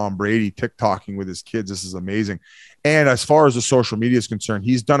handsome Tom Brady TikToking with his kids. This is amazing. And as far as the social media is concerned,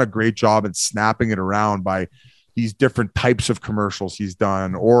 he's done a great job in snapping it around by these different types of commercials he's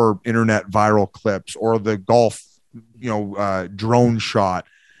done, or internet viral clips, or the golf, drone shot.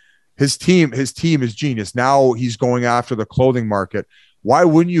 His team is genius. Now he's going after the clothing market. Why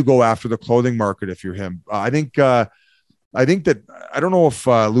wouldn't you go after the clothing market if you're him? I think that I don't know if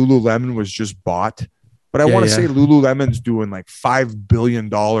Lululemon was just bought But I want to say Lululemon's doing like $5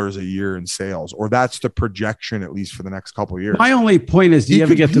 billion a year in sales, or that's the projection, at least for the next couple of years. My only point is, he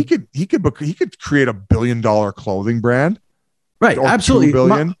could create $1 billion clothing brand. Right. Absolutely. $2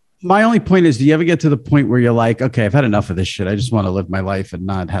 billion. My only point is, do you ever get to the point where you're like, okay, I've had enough of this shit. I just want to live my life and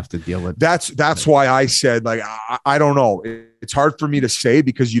not have to deal with. That's why I said, like, I don't know. It's hard for me to say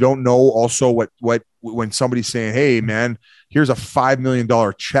because you don't know also what when somebody's saying, hey man, here's a $5 million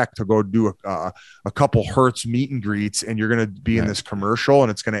check to go do a couple Hertz meet and greets, and you're going to be in this commercial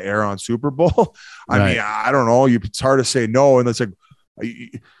and it's going to air on Super Bowl. I mean, I don't know. It's hard to say no. And it's like,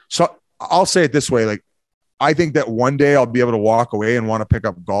 so I'll say it this way. Like, I think that one day I'll be able to walk away and want to pick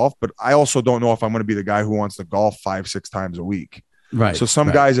up golf, but I also don't know if I'm going to be the guy who wants to golf 5-6 times a week. Right. So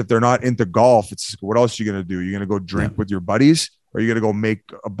some guys, if they're not into golf, it's what else are you going to do? You're going to go drink with your buddies, or you're going to go make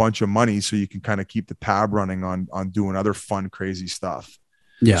a bunch of money so you can kind of keep the tab running on doing other fun, crazy stuff.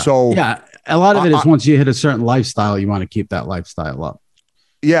 Yeah. So a lot of it is once you hit a certain lifestyle, you want to keep that lifestyle up.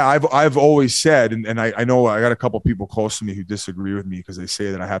 Yeah, I've always said, and I know I got a couple people close to me who disagree with me because they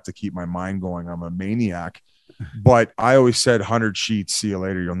say that I have to keep my mind going. I'm a maniac. But I always said 100 sheets, see you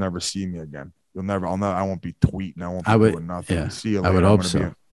later. You'll never see me again. I won't be tweeting. I won't be doing nothing. Yeah, see you later. I would hope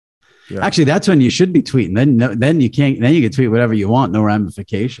so. Actually, that's when you should be tweeting. Then you can't. Then you can tweet whatever you want. No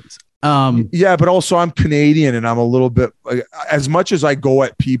ramifications. Yeah, but also I'm Canadian, and I'm a little bit like, as much as I go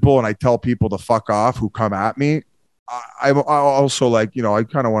at people and I tell people to fuck off who come at me. I also like, I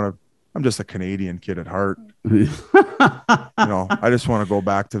kind of want to. I'm just a Canadian kid at heart. I just want to go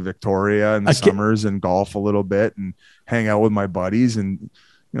back to Victoria in the summers and golf a little bit and hang out with my buddies and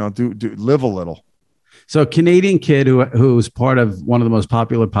do live a little. So a Canadian kid who's part of one of the most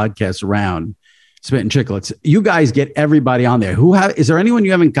popular podcasts around, Spittin' Chicklets. You guys get everybody on there. Is there anyone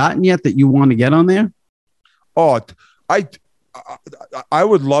you haven't gotten yet that you want to get on there? Oh, I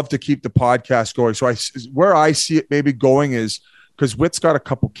would love to keep the podcast going. So where I see it maybe going is, because Whit's got a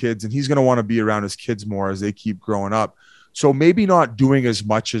couple kids and he's going to want to be around his kids more as they keep growing up. So maybe not doing as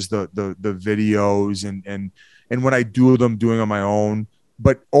much as the videos and when I do them, doing on my own,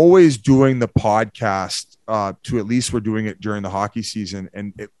 but always doing the podcast to at least we're doing it during the hockey season.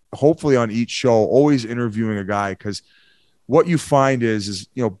 And hopefully on each show, always interviewing a guy. Because what you find is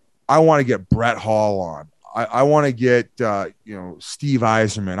I want to get Brett Hall on. I want to get, Steve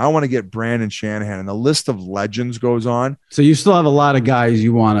Yzerman. I want to get Brandon Shanahan, and the list of legends goes on. So you still have a lot of guys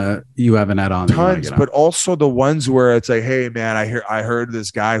you haven't had on. Tons, but also the ones where it's like, hey man, I heard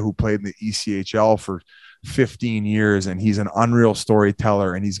this guy who played in the ECHL for 15 years and he's an unreal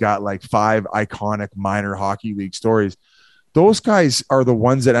storyteller and he's got like 5 iconic minor hockey league stories. Those guys are the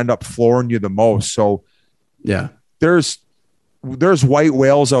ones that end up flooring you the most. So yeah, there's white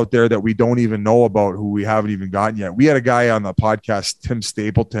whales out there that we don't even know about who we haven't even gotten yet. We had a guy on the podcast, Tim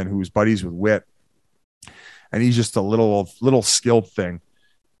Stapleton, who's buddies with Whit, and he's just a little skilled thing.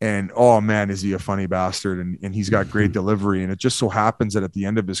 And oh man, is he a funny bastard. And he's got great delivery. And it just so happens that at the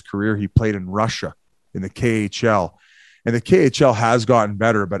end of his career, he played in Russia in the KHL, and the KHL has gotten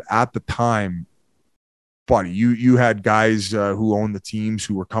better. But at the time, buddy, you had guys who owned the teams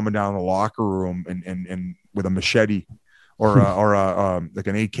who were coming down the locker room and with a machete or like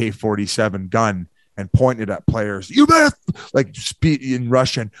an AK-47 gun and pointed at players. You better like speak in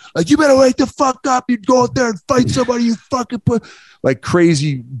Russian, like you better wake the fuck up. You'd go out there and fight somebody. You fucking put like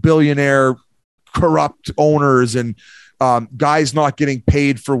crazy billionaire corrupt owners and guys not getting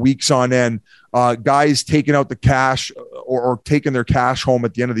paid for weeks on end. Guys taking out the cash or taking their cash home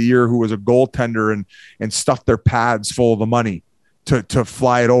at the end of the year who was a goaltender and stuffed their pads full of the money to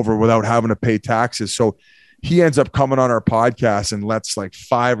fly it over without having to pay taxes. So he ends up coming on our podcast and lets like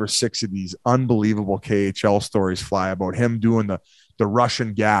 5 or 6 of these unbelievable KHL stories fly about him doing the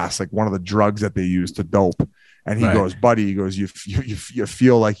Russian gas, like one of the drugs that they use to dope. And he goes, buddy, he goes, you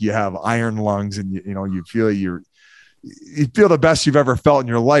feel like you have iron lungs and you feel you feel the best you've ever felt in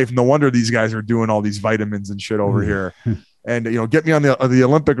your life. No wonder these guys are doing all these vitamins and shit over here. And, get me on the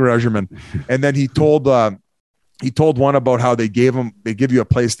Olympic regimen. And then he told one about how they give you a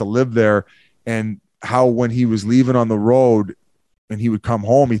place to live there. And how when he was leaving on the road and he would come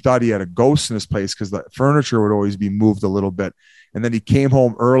home, he thought he had a ghost in his place because the furniture would always be moved a little bit. And then he came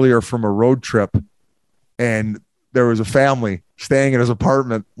home earlier from a road trip and there was a family staying in his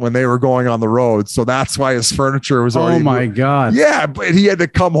apartment when they were going on the road. So that's why his furniture was already moved. God. Yeah. But he had to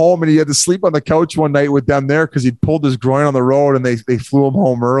come home and he had to sleep on the couch one night with them there because he'd pulled his groin on the road and they flew him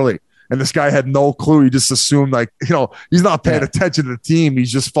home early. And this guy had no clue. He just assumed he's not paying attention to the team. He's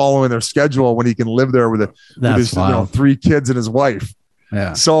just following their schedule when he can live there with his 3 kids and his wife.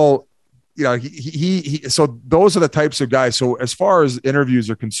 Yeah. So, so those are the types of guys. So as far as interviews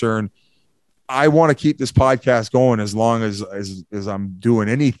are concerned, I want to keep this podcast going as long as I'm doing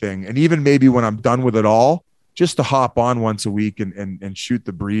anything. And even maybe when I'm done with it all, just to hop on once a week and shoot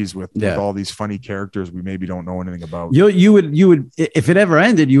the breeze with all these funny characters we maybe don't know anything about. You would, if it ever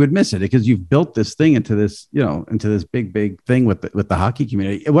ended, you would miss it because you've built this thing into this big thing with the hockey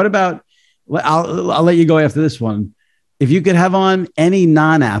community. What about, I'll let you go after this one. If you could have on any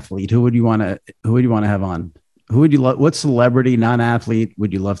non-athlete, who would you want to have on? Who would you love? What celebrity non-athlete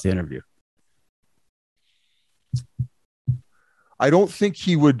would you love to interview? I don't think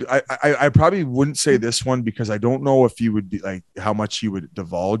he would. I probably wouldn't say this one because I don't know if he would be like how much he would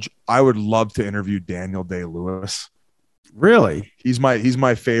divulge. I would love to interview Daniel Day-Lewis. Really? He's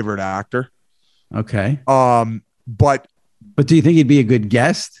my favorite actor. Okay. But do you think he'd be a good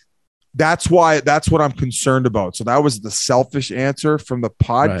guest? That's what I'm concerned about. So that was the selfish answer from the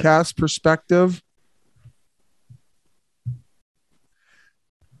podcast perspective.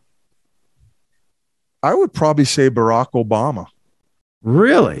 I would probably say Barack Obama.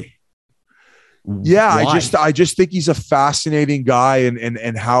 Really? Yeah, Why? I just think he's a fascinating guy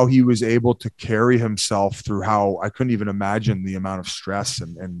and how he was able to carry himself through how I couldn't even imagine the amount of stress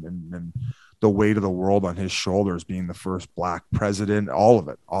and the weight of the world on his shoulders being the first black president, all of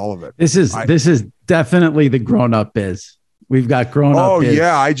it. This is definitely the grown-up biz. We've got grown up. Oh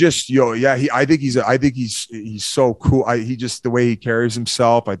yeah, I think he's so cool. The way he carries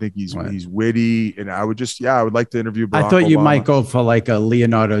himself. I think he's witty, and I would like to interview Barack I thought you Obama. might go for like a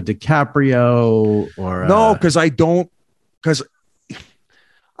Leonardo DiCaprio or no, because I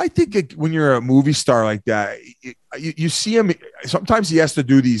think when you're a movie star like that, you see him. Sometimes he has to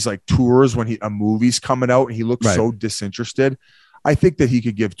do these like tours when a movie's coming out, and he looks so disinterested. I think that he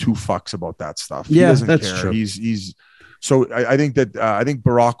could give two fucks about that stuff. He doesn't care. True. He's. So I think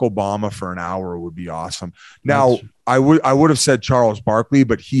Barack Obama for an hour would be awesome. Now I would have said Charles Barkley,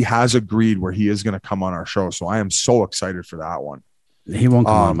 but he has agreed where he is going to come on our show. So I am so excited for that one. He won't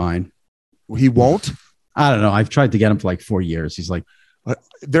come on mine. He won't. I don't know. I've tried to get him for like 4 years. He's like,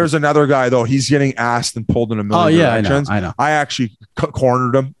 there's another guy though. He's getting asked and pulled in a million directions. I know. I actually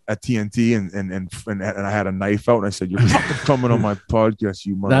cornered him at TNT and I had a knife out and I said, "You're fucking coming on my podcast,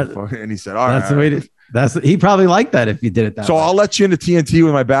 you motherfucker." And he said, "All right." That's the way to. He probably liked that if you did it that way. So I'll let you into TNT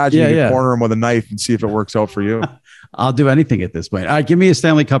with my badge and you can corner him with a knife and see if it works out for you. I'll do anything at this point. All right, give me a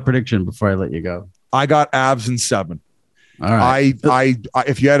Stanley Cup prediction before I let you go. I got Avs in 7. All right. I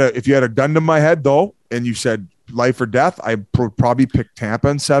if you had a gun to my head though, and you said life or death, I probably pick Tampa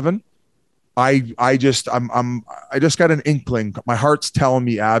in 7. I just got an inkling. My heart's telling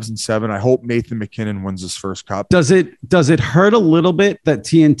me Avs in 7. I hope Nathan McKinnon wins his first cup. Does it hurt a little bit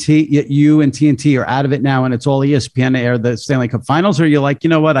that you and TNT are out of it now and it's all ESPN to air the Stanley Cup Finals? Or you're like, you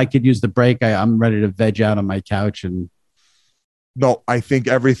know what, I could use the break. I'm ready to veg out on my couch and. No, I think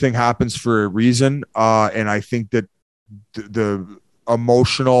everything happens for a reason, and I think that the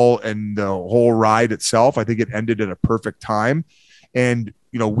emotional and the whole ride itself, I think it ended at a perfect time, and.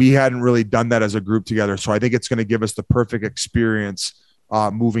 We hadn't really done that as a group together. So I think it's going to give us the perfect experience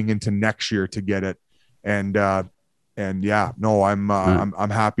moving into next year to get it. I'm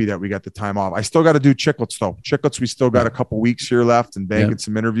happy that we got the time off. I still got to do Chicklets though. Chicklets, we still got a couple weeks here left and banking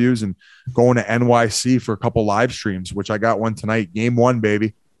some interviews and going to NYC for a couple live streams, which I got one tonight. Game 1,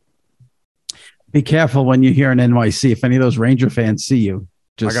 baby. Be careful when you're here in NYC. If any of those Ranger fans see you,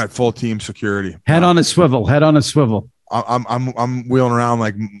 I got full team security. Head on a swivel. I'm wheeling around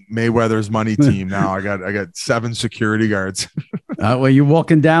like Mayweather's money team now. I got 7 security guards. Well, you're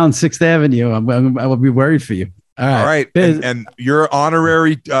walking down 6th Avenue. I will be worried for you. All right. And you're an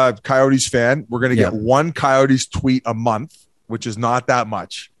honorary Coyotes fan. We're going to get one Coyotes tweet a month, which is not that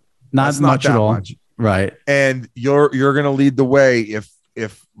much. Not much at all. Right. And you're going to lead the way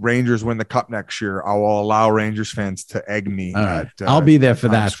if Rangers win the cup next year. I will allow Rangers fans to egg me. All right. I'll be there for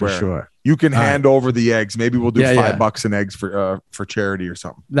that for sure. You can hand over the eggs. Maybe we'll do $5 in eggs for charity or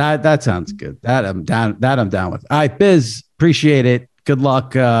something. That sounds good. That I'm down with. All right, Biz, appreciate it. Good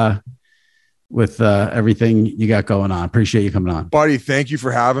luck with everything you got going on. Appreciate you coming on, buddy. Thank you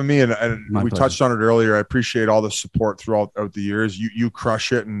for having me. And we pleasure. Touched on it earlier. I appreciate all the support throughout the years. You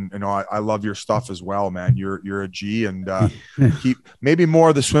crush it, and I love your stuff as well, man. You're a G, and keep maybe more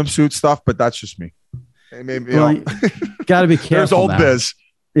of the swimsuit stuff, but that's just me. Maybe got to be careful. There's old Biz.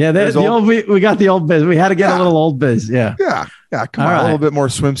 Yeah, we got the old Biz. We had to get a little old Biz. Yeah. Come on, a little bit more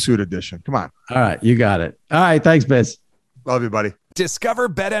swimsuit edition. Come on. All right, you got it. All right, thanks, Biz. Love you, buddy. Discover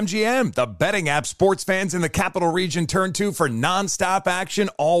BetMGM, the betting app sports fans in the capital region turn to for nonstop action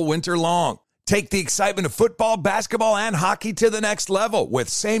all winter long. Take the excitement of football, basketball, and hockey to the next level with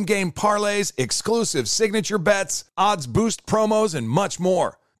same-game parlays, exclusive signature bets, odds boost promos, and much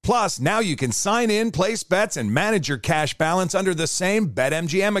more. Plus, now you can sign in, place bets, and manage your cash balance under the same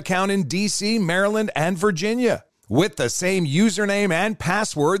BetMGM account in D.C., Maryland, and Virginia. With the same username and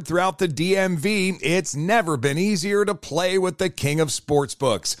password throughout the DMV, it's never been easier to play with the king of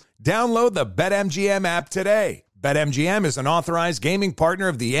sportsbooks. Download the BetMGM app today. BetMGM is an authorized gaming partner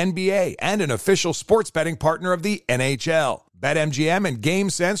of the NBA and an official sports betting partner of the NHL. BetMGM and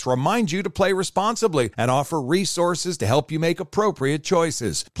GameSense remind you to play responsibly and offer resources to help you make appropriate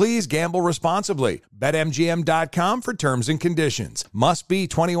choices. Please gamble responsibly. BetMGM.com for terms and conditions. Must be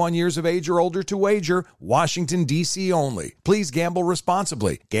 21 years of age or older to wager. Washington, D.C. only. Please gamble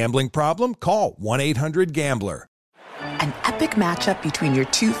responsibly. Gambling problem? Call 1-800-GAMBLER. An epic matchup between your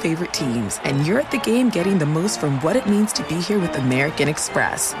two favorite teams, and you're at the game getting the most from what it means to be here with American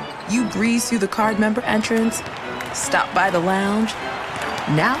Express. You breeze through the card member entrance, stop by the lounge.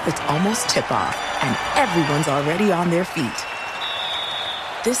 Now it's almost tip-off, and everyone's already on their feet.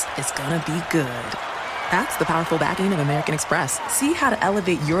 This is gonna be good. That's the powerful backing of American Express. See how to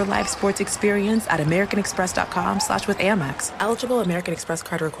elevate your live sports experience at americanexpress.com/withAmex. Eligible American Express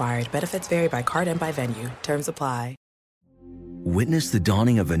card required. Benefits vary by card and by venue. Terms apply. Witness the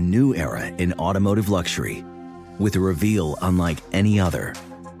dawning of a new era in automotive luxury with a reveal unlike any other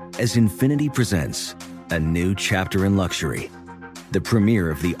as Infiniti presents a new chapter in luxury, the premiere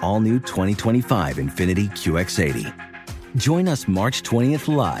of the all-new 2025 Infiniti QX80. Join us March 20th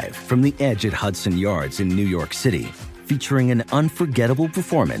live from the Edge at Hudson Yards in New York City, featuring an unforgettable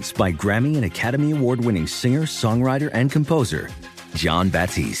performance by Grammy and Academy Award-winning singer, songwriter, and composer Jon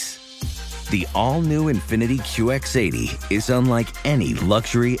Batiste. The all-new Infiniti QX80 is unlike any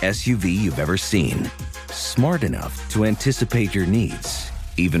luxury SUV you've ever seen. Smart enough to anticipate your needs,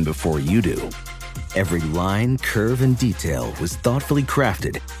 even before you do. Every line, curve, and detail was thoughtfully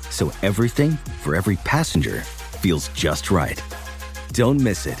crafted, so everything for every passenger feels just right. Don't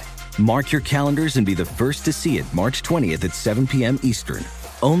miss it. Mark your calendars and be the first to see it March 20th at 7 p.m. Eastern,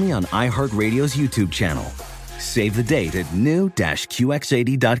 only on iHeartRadio's YouTube channel. Save the date at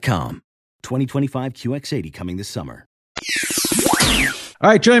new-QX80.com. 2025 QX80 coming this summer.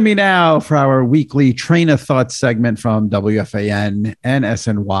 All right, join me now for our weekly Train of Thought segment from WFAN and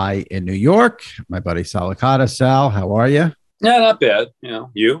SNY in New York. My buddy Sal Licata. Sal, how are you? Yeah, not bad.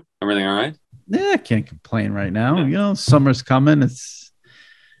 You? Everything all right? Yeah, can't complain right now. Summer's coming.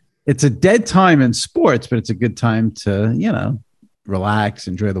 It's a dead time in sports, but it's a good time to, relax,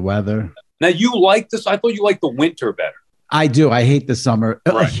 enjoy the weather. Now, you like this? I thought you liked the winter better. I do. I hate the summer.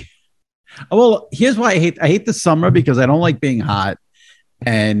 Right. Well, here's why I hate the summer, because I don't like being hot,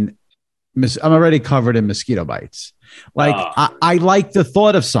 and I'm already covered in mosquito bites. I like the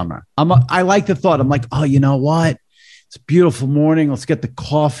thought of summer. I like the thought. I'm like, oh, you know what? It's a beautiful morning. Let's get the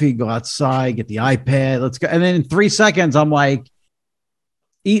coffee, go outside, get the iPad. Let's go. And then in 3 seconds, I'm like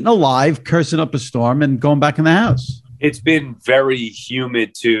eating alive, cursing up a storm, and going back in the house. It's been very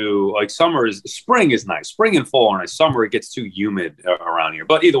humid too. Like spring is nice. Spring and fall are nice. Summer, it gets too humid around here.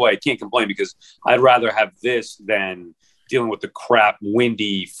 But either way, I can't complain because I'd rather have this than dealing with the crap,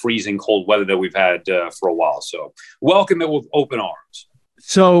 windy, freezing cold weather that we've had for a while. So welcome it with open arms.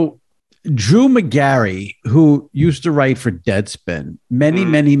 So Drew McGarry, who used to write for Deadspin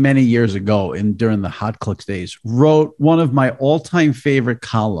many years ago during the Hot Clicks days, wrote one of my all-time favorite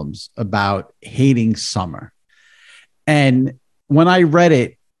columns about hating summer. And when I read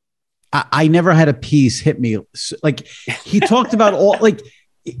it, I never had a piece hit me. Like, he talked about all, like,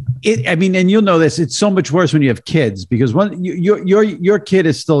 it, I mean, and you'll know this, it's so much worse when you have kids, because when your kid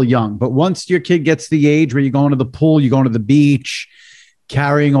is still young, but once your kid gets to the age where you're going to the pool, you're going to the beach,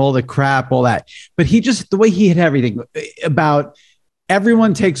 carrying all the crap, all that. But the way he hit everything about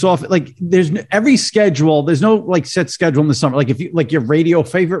everyone takes off, like there's every schedule. There's no like set schedule in the summer. Like if you like your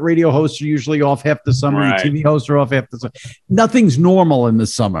favorite radio hosts are usually off half the summer. Right. Your TV hosts are off half the summer. Nothing's normal in the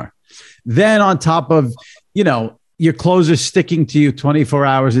summer. Then on top of, your clothes are sticking to you 24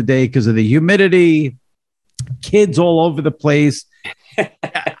 hours a day because of the humidity, kids all over the place.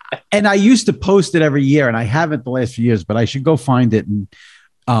 And I used to post it every year, and I haven't the last few years, but I should go find it and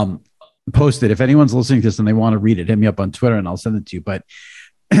post it. If anyone's listening to this and they want to read it, hit me up on Twitter and I'll send it to you. But,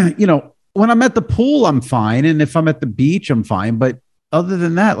 when I'm at the pool, I'm fine. And if I'm at the beach, I'm fine. But other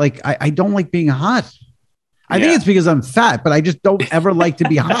than that, like, I don't like being hot. I think it's because I'm fat, but I just don't ever like to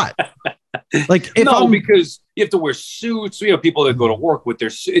be hot. Like, because you have to wear suits. People that go to work with their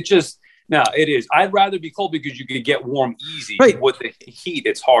suits. It is. I'd rather be cold because you can get warm easy. Right. With the heat,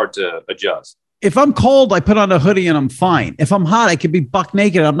 it's hard to adjust. If I'm cold, I put on a hoodie and I'm fine. If I'm hot, I could be buck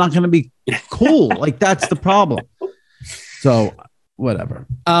naked. I'm not going to be cool. Like, that's the problem. So whatever.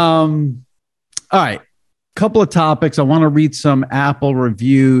 All right. couple of topics. I want to read some Apple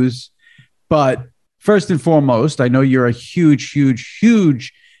reviews, but first and foremost, I know you're a huge, huge,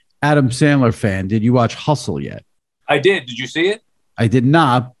 huge Adam Sandler fan. Did you watch Hustle yet? I did. Did you see it? I did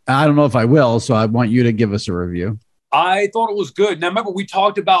not. I don't know if I will, so I want you to give us a review. I thought it was good. Now, remember, we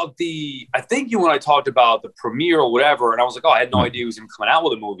talked about I think you and I talked about the premiere or whatever, and I was like, oh, I had no idea he was even coming out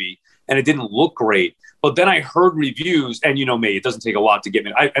with a movie, and it didn't look great. But then I heard reviews, and you know me, it doesn't take a lot to get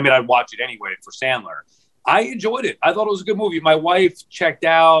me. I mean, I'd watch it anyway for Sandler. I enjoyed it. I thought it was a good movie. My wife checked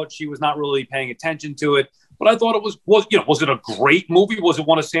out. She was not really paying attention to it, but I thought it was it a great movie? Was it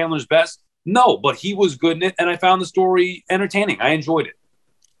one of Sandler's best? No, but he was good in it, and I found the story entertaining. I enjoyed it.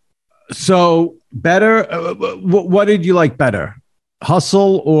 So better. What did you like better,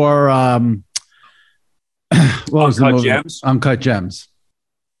 Hustle or what was Uncut Gems? Uncut Gems.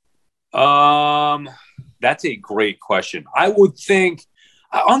 That's a great question. I would think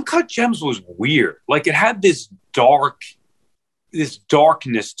Uncut Gems was weird. Like it had this darkness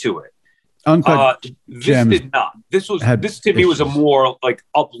to it. Uncut Gems did not. This to me was a more like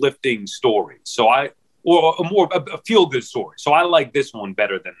uplifting story. A feel good story. So I like this one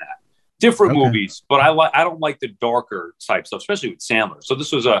better than that. Different movies, but I don't like the darker type stuff, especially with Sandler. So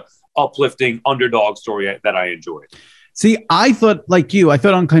this was a uplifting underdog story that I enjoyed. See, I thought like you, I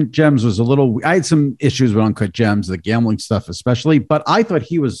thought Uncut Gems was I had some issues with Uncut Gems, the gambling stuff especially, but I thought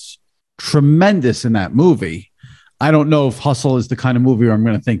he was tremendous in that movie. I don't know if Hustle is the kind of movie where I'm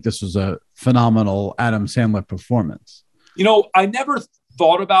going to think this was a phenomenal Adam Sandler performance. You know, I never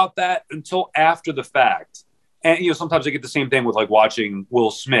thought about that until after the fact. And, you know, sometimes I get the same thing with like watching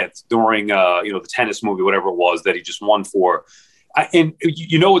Will Smith during, the tennis movie, whatever it was that he just won for. And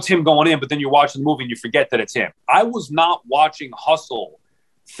you know it's him going in, but then you watch the movie and you forget that it's him. I was not watching Hustle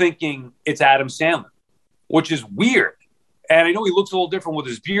thinking it's Adam Sandler, which is weird. And I know he looks a little different with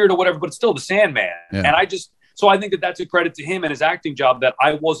his beard or whatever, but it's still the Sandman. Yeah. And I think that that's a credit to him and his acting job that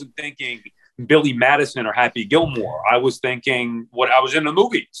I wasn't thinking Billy Madison or Happy Gilmore. I was thinking what I was in the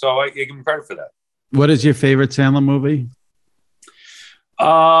movie. So I give him credit for that. What is your favorite Sandler movie?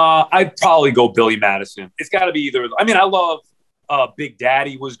 I'd probably go Billy Madison. It's got to be either. I mean, I love Big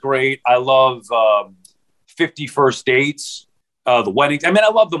Daddy was great. I love 50 First Dates, The Weddings. I mean, I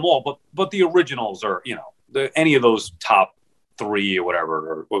love them all, but the originals are, any of those top three or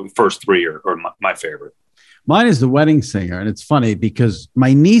whatever, or first three are my favorite. Mine is The Wedding Singer, and it's funny because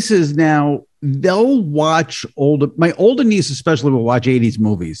my nieces now, they'll watch my older niece especially will watch 80s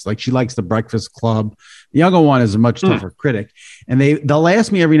movies. Like she likes The Breakfast Club. The younger one is a much tougher critic. And they'll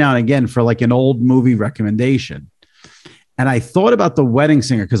ask me every now and again for like an old movie recommendation. And I thought about The Wedding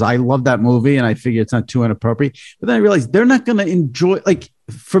Singer because I love that movie and I figure it's not too inappropriate. But then I realized they're not going to enjoy, like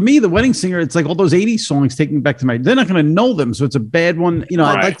for me, The Wedding Singer, it's like all those 80s songs taking me back to they're not going to know them. So it's a bad one. You know,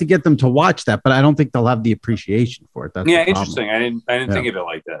 right. I'd like to get them to watch that, but I don't think they'll have the appreciation for it. That's interesting. I didn't think of it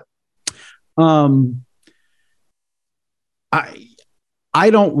like that. I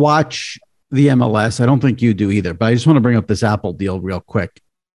don't watch the MLS. I don't think you do either, but I just want to bring up this Apple deal real quick.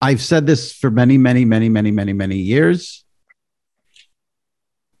 I've said this for many, many, many, many, many, many years.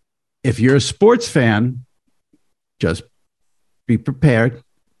 If you're a sports fan, just be prepared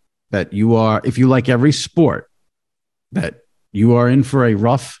that if you like every sport, that you are in for a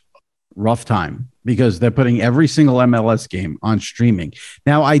rough time because they're putting every single MLS game on streaming.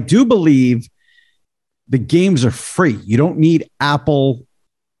 Now, I do believe the games are free. You don't need Apple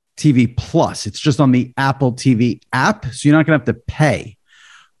TV Plus. It's just on the Apple TV app. So you're not going to have to pay.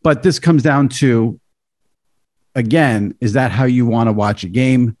 But this comes down to, again, is that how you want to watch a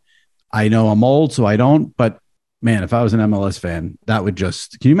game? I know I'm old, so I don't. But man, if I was an MLS fan, that would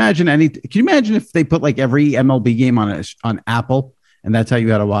just, can you imagine if they put like every MLB game on Apple and that's how you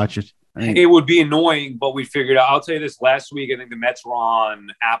got to watch it? It would be annoying, but we figured out. I'll tell you this: last week, I think the Mets were on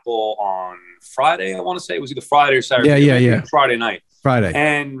Apple on Friday. I want to say it was either Friday or Saturday. Yeah. Friday night. Friday.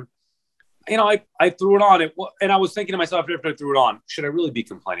 And I threw it on. And I was thinking to myself after I threw it on, should I really be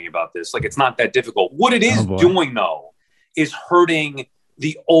complaining about this? Like, it's not that difficult. What it is doing, though, is hurting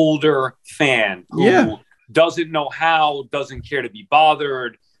the older fan who doesn't know how, doesn't care to be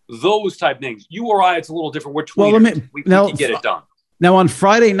bothered. Those type things. You or I, it's a little different. We're tweeters. We can get it done. Now, on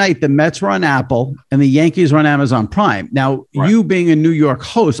Friday night, the Mets were on Apple and the Yankees were on Amazon Prime. Now, You being a New York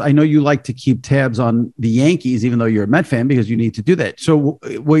host, I know you like to keep tabs on the Yankees, even though you're a Met fan, because you need to do that. So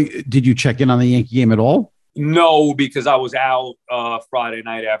did you check in on the Yankee game at all? No, because I was out Friday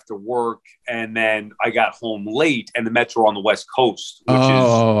night after work, and then I got home late, and the Mets were on the West Coast,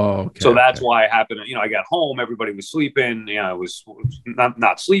 which so that's why it happened. I got home, everybody was sleeping. I was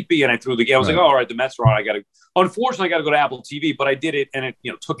not sleepy, and I threw the game. I was like, all right, the Mets are on. Unfortunately, I got to go to Apple TV, but I did it, and it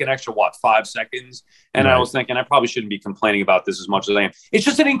took an extra 5 seconds. And I was thinking I probably shouldn't be complaining about this as much as I am. It's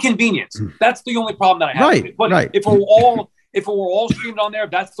just an inconvenience. That's the only problem that I have. Right. But if it were all streamed on there,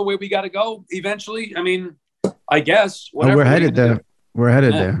 that's the way we got to go eventually. I mean, I guess whatever. We're headed there. We're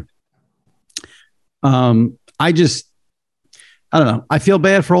headed there. I don't know. I feel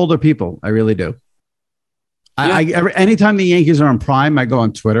bad for older people. I really do. Anytime the Yankees are on Prime, I go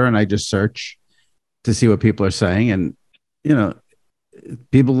on Twitter and I just search to see what people are saying. And,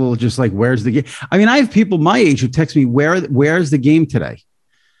 people will just like, where's the game? I mean, I have people my age who text me, where's the game today?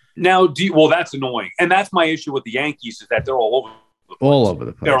 Now, that's annoying. And that's my issue with the Yankees is that they're all over the place. All over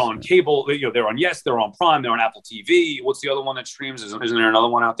the place. They're on cable. They're on they're on Prime. They're on Apple TV. What's the other one that streams? Isn't there another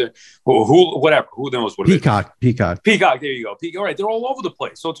one out there? Whatever. Who knows what Peacock. it is? Peacock. There you go. All right. They're all over the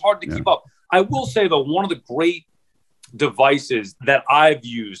place. So it's hard to keep up. I will say, though, one of the great devices that I've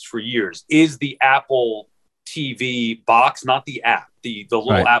used for years is the Apple TV box, not the app, the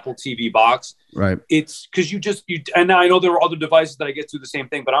little Apple TV box. Right. It's because and now I know there are other devices that I get through the same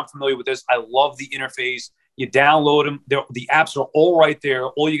thing, but I'm familiar with this. I love the interface. You download them. The apps are all right there.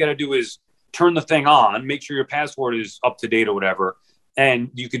 All you got to do is turn the thing on, make sure your password is up to date or whatever. And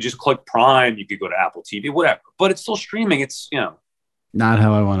you could just click Prime. You could go to Apple TV, whatever, but it's still streaming. It's, not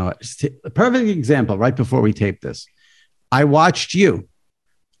how I want to. A perfect example. Right before we taped this, I watched you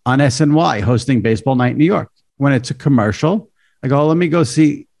on SNY hosting Baseball Night in New York. When it's a commercial, I go, let me go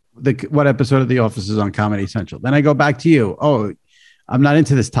see what episode of The Office is on Comedy Central. Then I go back to you. Oh, I'm not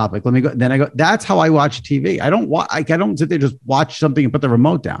into this topic. Let me go. Then I go, that's how I watch TV. I don't sit there, just watch something and put the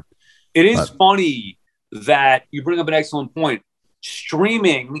remote down. It is funny that you bring up an excellent point.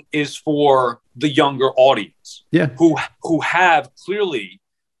 Streaming is for the younger audience, who have clearly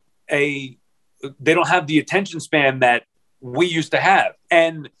they don't have the attention span that we used to have.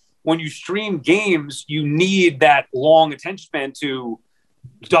 And when you stream games, you need that long attention span to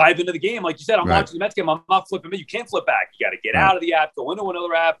dive into the game. Like you said, I'm watching the Mets game. I'm not flipping. You can't flip back. You got to get out of the app, go into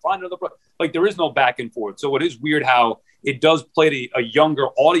another app, find another. Like there is no back and forth. So it is weird how it does play to a younger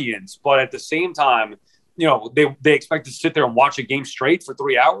audience, but at the same time, they expect to sit there and watch a game straight for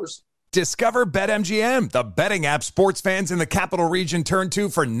 3 hours. Discover BetMGM, the betting app sports fans in the capital region turn to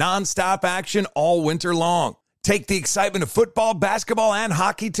for nonstop action all winter long. Take the excitement of football, basketball, and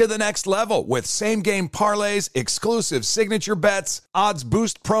hockey to the next level with same-game parlays, exclusive signature bets, odds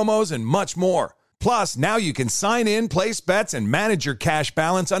boost promos, and much more. Plus, now you can sign in, place bets, and manage your cash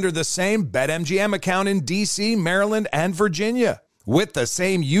balance under the same BetMGM account in D.C., Maryland, and Virginia. With the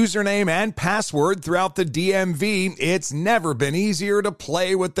same username and password throughout the DMV, it's never been easier to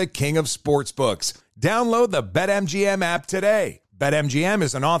play with the king of sportsbooks. Download the BetMGM app today. BetMGM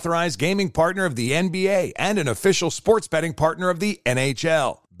is an authorized gaming partner of the NBA and an official sports betting partner of the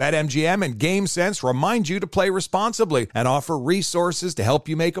NHL. BetMGM and GameSense remind you to play responsibly and offer resources to help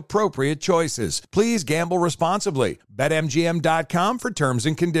you make appropriate choices. Please gamble responsibly. BetMGM.com for terms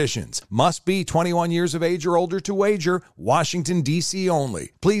and conditions. Must be 21 years of age or older to wager. Washington, D.C.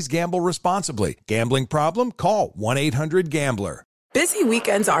 only. Please gamble responsibly. Gambling problem? Call 1-800-GAMBLER. Busy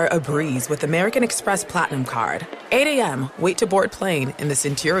weekends are a breeze with American Express Platinum Card. 8 a.m., wait to board plane in the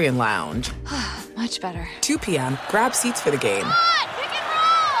Centurion Lounge. Much better. 2 p.m., grab seats for the game.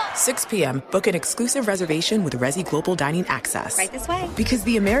 6 p.m., book an exclusive reservation with Resi Global Dining Access. Right this way. Because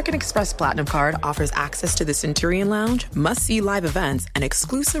the American Express Platinum Card offers access to the Centurion Lounge, must-see live events, and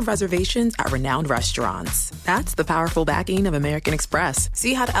exclusive reservations at renowned restaurants. That's the powerful backing of American Express.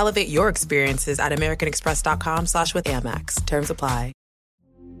 See how to elevate your experiences at americanexpress.com/withAmex. Terms apply.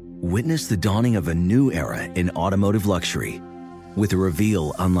 Witness the dawning of a new era in automotive luxury with a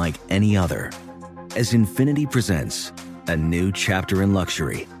reveal unlike any other as Infiniti presents a new chapter in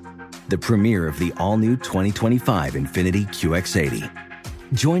luxury. The premiere of the all-new 2025 Infiniti QX80.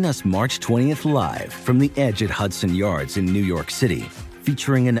 Join us March 20th live from the Edge at Hudson Yards in New York City,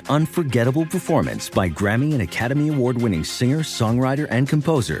 featuring an unforgettable performance by Grammy and Academy Award-winning singer, songwriter, and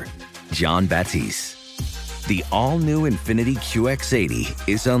composer, Jon Batiste. The all-new Infiniti QX80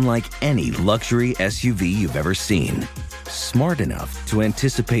 is unlike any luxury SUV you've ever seen. Smart enough to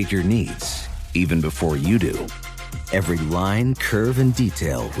anticipate your needs, even before you do. Every line, curve, and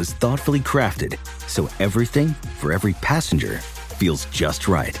detail was thoughtfully crafted, so everything for every passenger feels just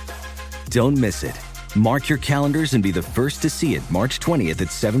right. Don't miss it. Mark your calendars and be the first to see it March 20th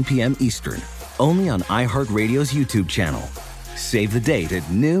at 7 p.m. Eastern, only on iHeartRadio's YouTube channel. Save the date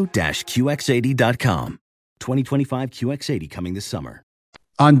at new-QX80.com. 2025 QX80 coming this summer.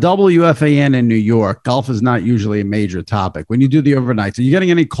 On WFAN in New York, golf is not usually a major topic. When you do the overnights, are you getting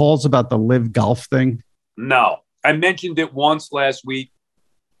any calls about the live golf thing? No. I mentioned it once last week.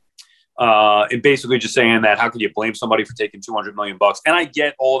 And basically just saying that how can you blame somebody for taking $200 million? And I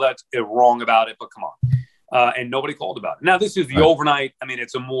get all that's wrong about it, but come on. And nobody called about it. Now, this is the overnight. I mean,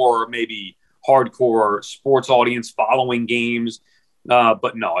 it's a more maybe hardcore sports audience following games.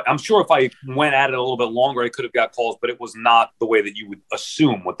 But no, I'm sure if I went at it a little bit longer, I could have got calls, but it was not the way that you would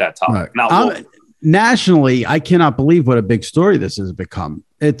assume with that topic. Right. Nationally, I cannot believe what a big story this has become.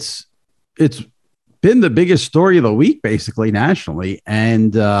 It's been the biggest story of the week, basically nationally.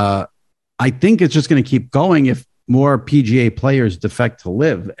 And I think it's just going to keep going if more PGA players defect to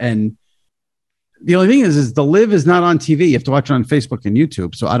live. And the only thing is the live is not on TV. You have to watch it on Facebook and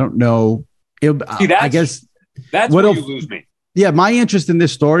YouTube. So I don't know. I guess that's where you lose me. Yeah, my interest in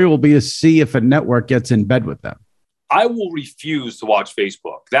this story will be to see if a network gets in bed with them. I will refuse to watch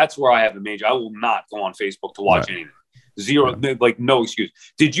Facebook. That's where I have the major. I will not go on Facebook to watch anything. Zero, like no excuse.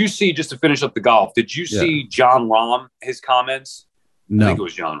 Did you see, just to finish up the golf, did you see John Rahm, his comments? No. I think it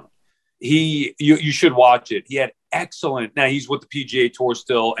was John. You should watch it. He had excellent. Now he's with the PGA Tour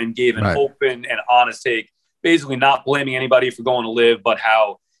still and gave an open and honest take, basically not blaming anybody for going to live, but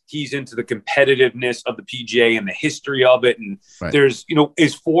how he's into the competitiveness of the PGA and the history of it. And there's,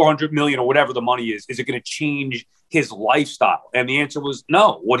 is 400 million or whatever the money is it going to change his lifestyle? And the answer was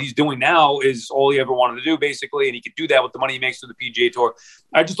no. What he's doing now is all he ever wanted to do, basically. And he could do that with the money he makes through the PGA Tour.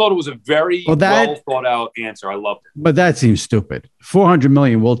 I just thought it was a very well thought out answer. I loved it. But that seems stupid. 400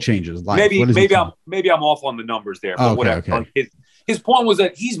 million will change his life. Maybe I'm off on the numbers there, but whatever. Okay. Like his point was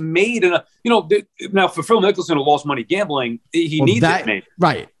that he's made now for Phil Mickelson who lost money gambling, he needs it made.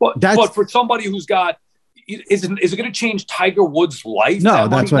 Right. But for somebody who's got, is it going to change Tiger Woods' life? No,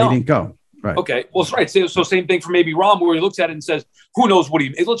 that's why he didn't go. Right. Okay. Well, it's right. So same thing for maybe Rahm, where he looks at it and says, who knows what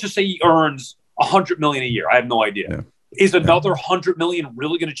let's just say he earns $100 million a year. I have no idea. Yeah. Is another $100 million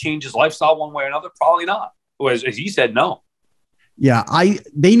really going to change his lifestyle one way or another? Probably not. As he said, no. Yeah.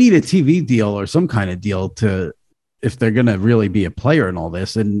 They need a TV deal or some kind of deal if they're going to really be a player in all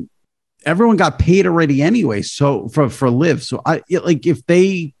this. And everyone got paid already anyway. So for live. So if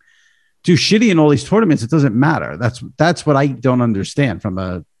they do shitty in all these tournaments, it doesn't matter. That's what I don't understand from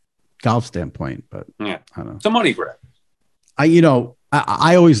a golf standpoint, but yeah, I don't know. It's a money grab.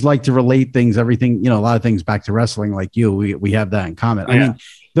 I always like to relate everything, a lot of things back to wrestling like you. We have that in common. Yeah. I mean,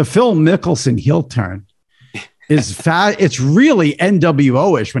 the Phil Mickelson heel turn is it's really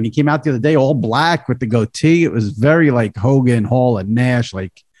NWO-ish when he came out the other day, all black with the goatee. It was very like Hogan, Hall, and Nash,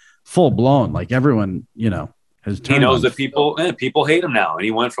 like full blown, like everyone, has turned. He knows that people hate him now. And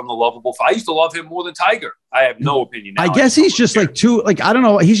he went from the lovable. I used to love him more than Tiger. I have no opinion now. I guess he's just I don't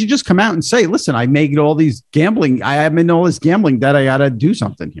know. He should just come out and say, listen, I made all these gambling. I am in all this gambling that I got to do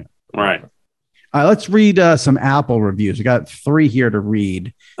something here. Right. All right, let's read some Apple reviews. We got 3 here to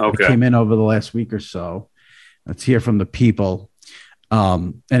read. Okay. That came in over the last week or so. Let's hear from the people.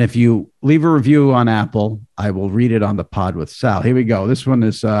 And if you leave a review on Apple, I will read it on the pod with Sal. Here we go. This one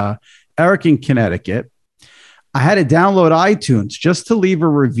is Eric in Connecticut. I had to download iTunes just to leave a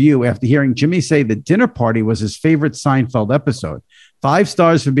review after hearing Jimmy say the dinner party was his favorite Seinfeld episode. 5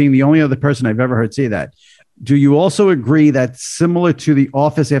 stars for being the only other person I've ever heard say that. Do you also agree that similar to The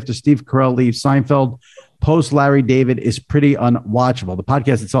Office after Steve Carell leaves, Seinfeld post Larry David is pretty unwatchable? The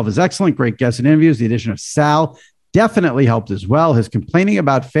podcast itself is excellent. Great guests and interviews. The addition of Sal definitely helped as well. His complaining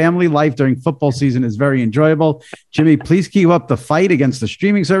about family life during football season is very enjoyable. Jimmy, please keep up the fight against the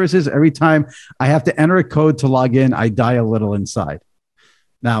streaming services. Every time I have to enter a code to log in, I die a little inside.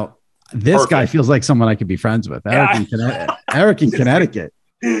 Now, this guy feels like someone I could be friends with. Eric in Connecticut. Eric in Connecticut.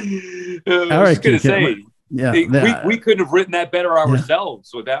 We couldn't have written that better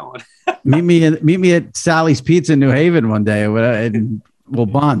ourselves with that one. meet me at Sally's Pizza in New Haven one day, and we'll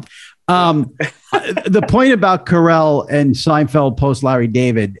bond. The point about Carell and Seinfeld post Larry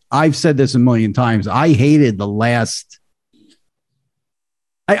David, I've said this a million times. I hated the last,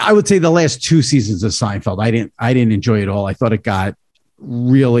 I would say the last 2 seasons of Seinfeld. I didn't enjoy it all. I thought it got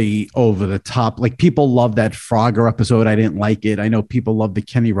really over the top. Like people love that Frogger episode. I didn't like it. I know people love the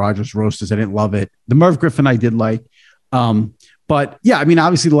Kenny Rogers roasters. I didn't love it. The Merv Griffin I did like. But yeah, I mean,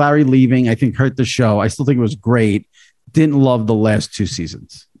 obviously Larry leaving, I think hurt the show. I still think it was great. Didn't love the last 2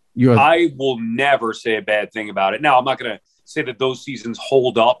 seasons. I will never say a bad thing about it. Now, I'm not going to say that those seasons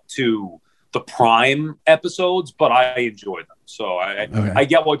hold up to the prime episodes, but I enjoy them. So I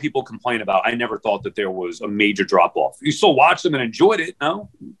get why people complain about it. I never thought that there was a major drop off. You still watched them and enjoyed it, no?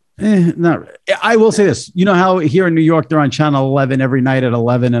 Not. I will say this. You know how here in New York they're on Channel 11 every night at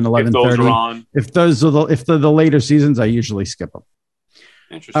 11 and 11:30. If they're the later seasons, I usually skip them.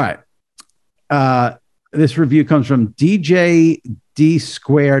 Interesting. All right. This review comes from DJ D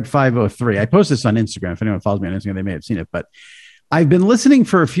squared 503. I post this on Instagram. If anyone follows me on Instagram, they may have seen it. But I've been listening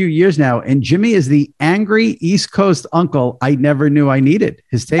for a few years now, and Jimmy is the angry East Coast uncle I never knew I needed.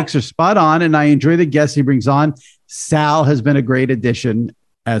 His takes are spot on, and I enjoy the guests he brings on. Sal has been a great addition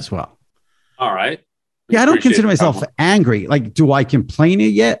as well. All right. Yeah, I don't consider myself angry. Like, do I complain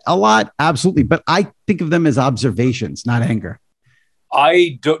yet a lot? Absolutely. But I think of them as observations, not anger.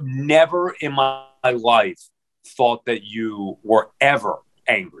 I never in my life thought that you were ever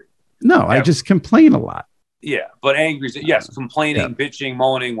angry. No, ever. I just complain a lot. Yeah, but angry, yes, complaining, bitching,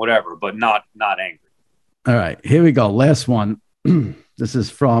 moaning, whatever, but not angry. All right, here we go. Last one. This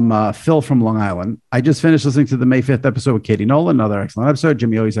is from Phil from Long Island. I just finished listening to the May 5th episode with Katie Nolan. Another excellent episode.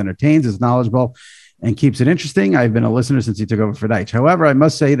 Jimmy always entertains, is knowledgeable, and keeps it interesting. I've been a listener since he took over for Deitch. However, I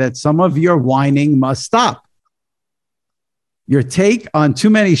must say that some of your whining must stop. Your take on too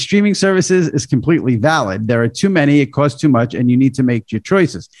many streaming services is completely valid. There are too many, it costs too much, and you need to make your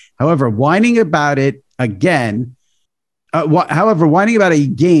choices. However, whining about it again, whining about a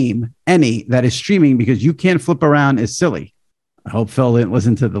game, any that is streaming because you can't flip around is silly. I hope Phil didn't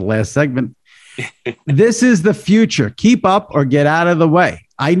listen to the last segment. This is the future. Keep up or get out of the way.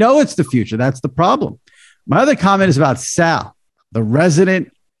 I know it's the future. That's the problem. My other comment is about Sal, the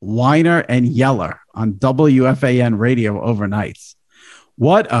resident whiner and yeller on WFAN radio overnights.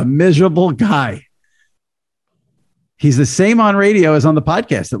 What a miserable guy. He's the same on radio as on the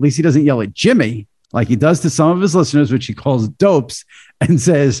podcast. At least he doesn't yell at Jimmy like he does to some of his listeners, which he calls dopes, and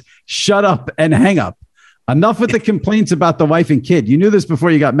says, shut up and hang up. Enough with the complaints about the wife and kid. You knew this before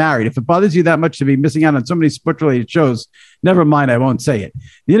you got married. If it bothers you that much to be missing out on so many sports-related shows, never mind, I won't say it.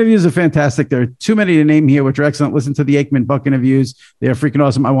 The interviews are fantastic. There are too many to name here, which are excellent. Listen to the Aikman Buck interviews. They are freaking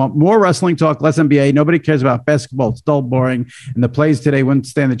awesome. I want more wrestling talk, less NBA. Nobody cares about basketball. It's dull, boring. And the plays today wouldn't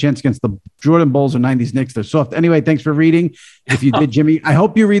stand the chance against the Jordan Bulls or 90s Knicks. They're soft. Anyway, thanks for reading. If you did, Jimmy, I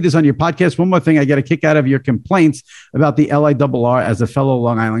hope you read this on your podcast. One more thing. I get a kick out of your complaints about the LIRR as a fellow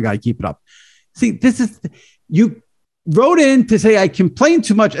Long Island guy. Keep it up. See, you wrote in to say I complain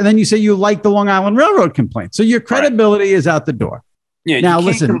too much, and then you say you like the Long Island Railroad complaint. So your credibility is out the door. Yeah. Now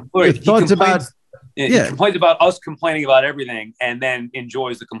listen, your thoughts about he complains about us complaining about everything, and then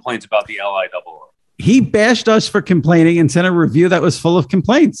enjoys the complaints about the LIRR. He bashed us for complaining and sent a review that was full of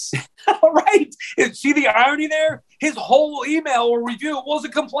complaints. Right? See the irony there? His whole email or review was a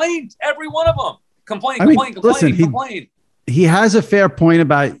complaint. Every one of them. Complain. He has a fair point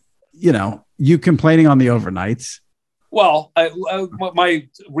about you complaining on the overnights. Well, my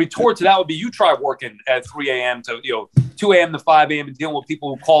retort to that would be you try working at 3 a.m. to 2 a.m. to 5 a.m. and dealing with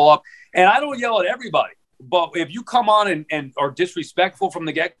people who call up. And I don't yell at everybody, but if you come on and are disrespectful from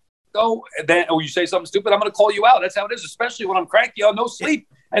the get-go, or you say something stupid, I'm going to call you out. That's how it is, especially when I'm cranky on no sleep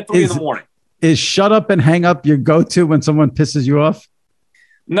at 3 in the morning. Is shut up and hang up your go-to when someone pisses you off?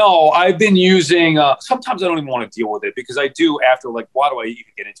 No, I've been using, sometimes I don't even want to deal with it because I do after, why do I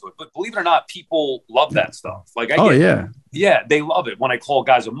even get into it? But believe it or not, people love that stuff. Yeah, they love it when I call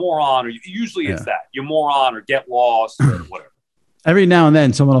guys a moron, or usually it's that. You're moron or get lost or whatever. Every now and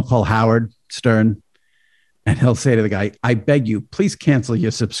then someone will call Howard Stern and he'll say to the guy, I beg you, please cancel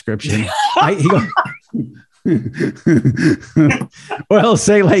your subscription. Or he'll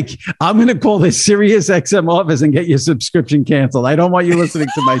say, I'm going to call the Sirius XM office and get your subscription canceled. I don't want you listening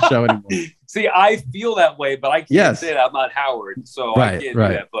to my show anymore. See, I feel that way, but I can't say that. I'm not Howard, so I can't do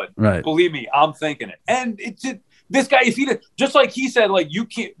that. But believe me, I'm thinking it. And this guy, if he just like he said,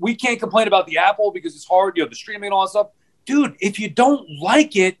 we can't complain about the Apple because it's hard, the streaming and all that stuff. Dude, if you don't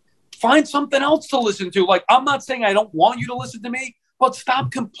like it, find something else to listen to. I'm not saying I don't want you to listen to me, but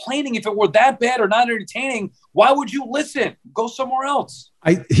stop complaining. If it were that bad or not entertaining, why would you listen? Go somewhere else.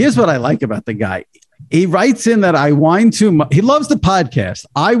 Here's what I like about the guy. He writes in that I whine too much. He loves the podcast.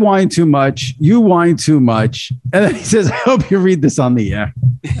 I whine too much. You whine too much. And then he says, I hope you read this on the air.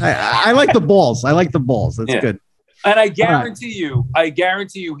 I like the balls. That's good. And I guarantee you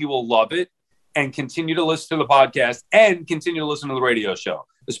he will love it and continue to listen to the podcast and continue to listen to the radio show,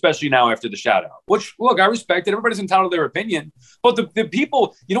 especially now after the shout out, which, look, I respect it. Everybody's entitled to their opinion. But the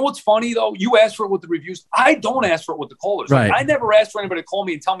people, what's funny, though? You ask for it with the reviews. I don't ask for it with the callers. Right. I never ask for anybody to call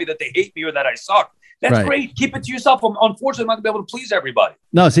me and tell me that they hate me or that I suck. That's great. Keep it to yourself. Unfortunately, I'm not going to be able to please everybody.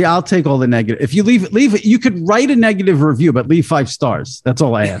 No, see, I'll take all the negative. If you leave it, you could write a negative review, but leave 5 stars. That's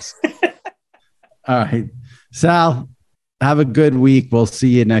all I ask. All right. Sal, have a good week. We'll see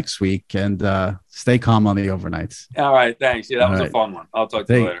you next week, and stay calm on the overnights. All right. Thanks. Yeah, that was a fun one. I'll talk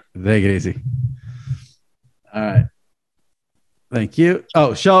to you later. Take it easy. All right. Thank you.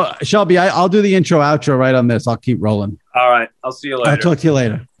 Oh, Shelby, I'll do the intro outro right on this. I'll keep rolling. All right. I'll see you later. I'll talk to you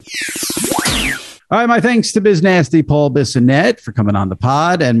later. All right. My thanks to Biz Nasty, Paul Bissonnette for coming on the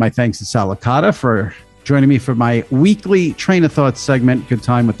pod. And my thanks to Sal Licata for joining me for my weekly Train of Thought segment. Good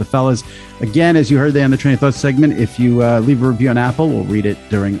time with the fellas. Again, as you heard there in the Train of Thought segment, if you leave a review on Apple, we'll read it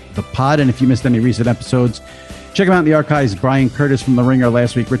during the pod. And if you missed any recent episodes, check them out in the archives. Brian Curtis from The Ringer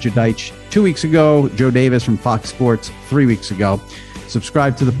last week, Richard Deitch 2 weeks ago, Joe Davis from Fox Sports 3 weeks ago.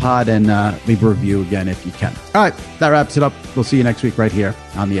 Subscribe to the pod and leave a review again if you can. All right, that wraps it up. We'll see you next week right here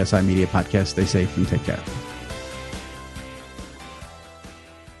on the SI Media Podcast. Stay safe and take care.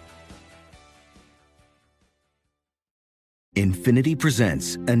 Infiniti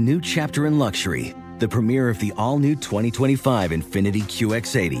presents a new chapter in luxury, the premiere of the all-new 2025 Infiniti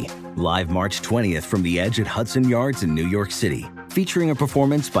QX80, live March 20th from the Edge at Hudson Yards in New York City, featuring a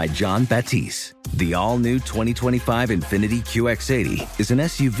performance by John Batiste. The all-new 2025 Infiniti QX80 is an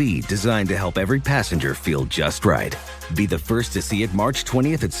SUV designed to help every passenger feel just right. Be the first to see it March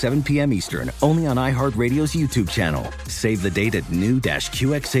 20th at 7 p.m. Eastern, only on iHeartRadio's YouTube channel. Save the date at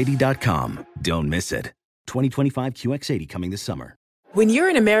new-QX80.com. Don't miss it. 2025 QX80 coming this summer. When you're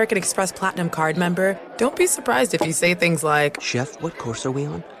an American Express Platinum Card member, don't be surprised if you say things like, "Chef, what course are we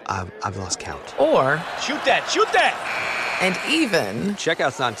on? I've lost count." Or, Shoot that! and even,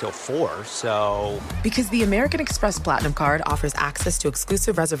 Checkout's not until 4, so... because the American Express Platinum Card offers access to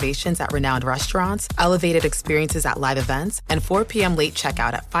exclusive reservations at renowned restaurants, elevated experiences at live events, and 4 p.m. late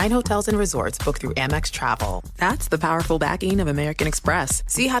checkout at fine hotels and resorts booked through Amex Travel. That's the powerful backing of American Express.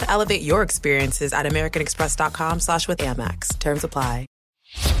 See how to elevate your experiences at americanexpress.com/withAmex. Terms apply.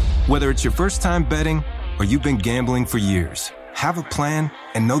 Whether it's your first time betting or you've been gambling for years, have a plan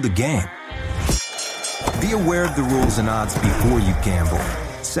and know the game. Be aware of the rules and odds before you gamble.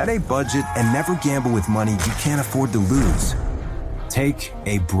 Set a budget and never gamble with money you can't afford to lose. Take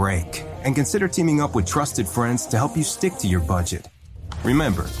a break and consider teaming up with trusted friends to help you stick to your budget.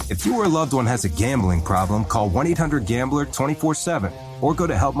 Remember, if you or a loved one has a gambling problem, call 1-800-GAMBLER 24/7 or go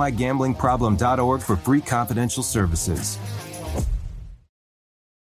to helpmygamblingproblem.org for free confidential services.